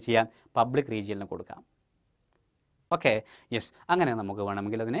ഫംഗ്ഷനൊക്കെ എന്ത് ചെയ്യാം, പബ്ലിക് റീജിയനിൽ കൊടുക്കാം. ഓക്കെ, യെസ്, അങ്ങനെ നമുക്ക്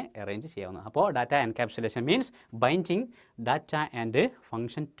വേണമെങ്കിൽ അതിനെ അറേഞ്ച് ചെയ്യാവുന്നത്. അപ്പോൾ data encapsulation means binding data and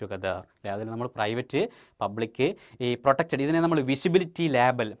function together അല്ലേ. അതിൽ നമ്മൾ പ്രൈവറ്റ്, പബ്ലിക്, ഈ പ്രൊട്ടക്റ്റഡ്, ഇതിനെ നമ്മൾ വിസിബിലിറ്റി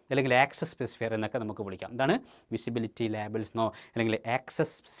ലേബൽ അല്ലെങ്കിൽ ആക്സസ് സ്പെസിഫയർ എന്നൊക്കെ നമുക്ക് വിളിക്കാം. എന്താണ് വിസിബിലിറ്റി ലേബൽസ് എന്നോ അല്ലെങ്കിൽ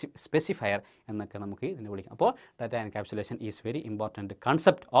ആക്സസ് സ്പെസിഫയർ എന്നൊക്കെ നമുക്ക് ഇതിനെ വിളിക്കാം. അപ്പോൾ data encapsulation is very important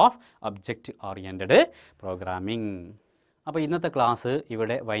concept of object oriented programming. അപ്പോൾ ഇന്നത്തെ ക്ലാസ്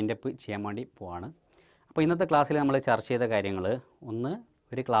ഇവിടെ വൈൻഡപ്പ് ചെയ്യാൻ വേണ്ടി പോവാണ്. അപ്പോൾ ഇന്നത്തെ ക്ലാസ്സിൽ നമ്മൾ ചർച്ച ചെയ്ത കാര്യങ്ങൾ, ഒന്ന്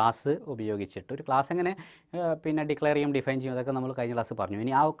ഒരു ക്ലാസ് ഉപയോഗിച്ചിട്ട്, ഒരു ക്ലാസ് എങ്ങനെ പിന്നെ ഡിക്ലെയർ ചെയ്യും, ഡിഫൈൻ ചെയ്യും, അതൊക്കെ നമ്മൾ കഴിഞ്ഞ ക്ലാസ് പറഞ്ഞു.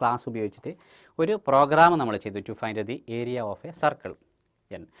 ഇനി ആ ക്ലാസ് ഉപയോഗിച്ചിട്ട് ഒരു പ്രോഗ്രാം നമ്മൾ ചെയ്തു, to find the area of A circle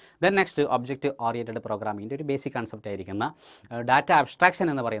N. Then next object oriented പ്രോഗ്രാമിങ്ങിൻ്റെ ഒരു ബേസിക് കൺസെപ്റ്റ് ആയിരിക്കുന്ന ഡാറ്റ അബ്സ്ട്രാക്ഷൻ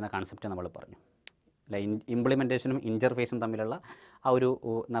എന്ന് പറയുന്ന കൺസെപ്റ്റ് നമ്മൾ പറഞ്ഞു അല്ല. ഇംപ്ലിമെൻറ്റേഷനും ഇൻ്റർഫേസും തമ്മിലുള്ള ആ ഒരു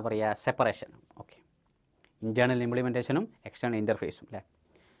എന്താ പറയുക സെപ്പറേഷൻ. ഓക്കെ, ഇൻറ്റേർണൽ ഇംപ്ലിമെൻറ്റേഷനും എക്സ്റ്റേണൽ ഇൻ്റർഫേസും അല്ലേ,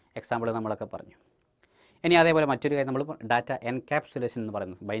 എക്സാമ്പിൾ നമ്മളൊക്കെ പറഞ്ഞു. ഇനി അതേപോലെ മറ്റൊരു കാര്യം നമ്മൾ ഡാറ്റ എൻകാപ്സുലേഷൻ എന്ന്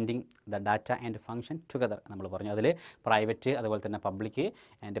പറയുന്നത്, binding the data and function together നമ്മൾ പറഞ്ഞു. അതിൽ പ്രൈവറ്റ്, അതുപോലെ തന്നെ പബ്ലിക്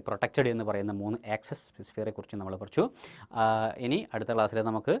ആൻഡ് പ്രൊട്ടക്റ്റഡ് എന്ന് പറയുന്ന 3 ആക്സസ് സ്പെസിഫയറെ കുറിച്ച് നമ്മൾ പഠിച്ചു. ഇനി അടുത്ത ക്ലാസ്സിൽ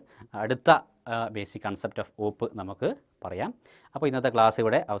നമുക്ക് അടുത്ത ബേസിക് കൺസെപ്റ്റ് ഓഫ് ഓപ്പ് നമുക്ക് പറയാം. അപ്പോൾ ഇന്നത്തെ ക്ലാസ്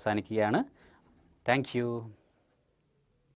ഇവിടെ അവസാനിക്കുകയാണ്. Thank you.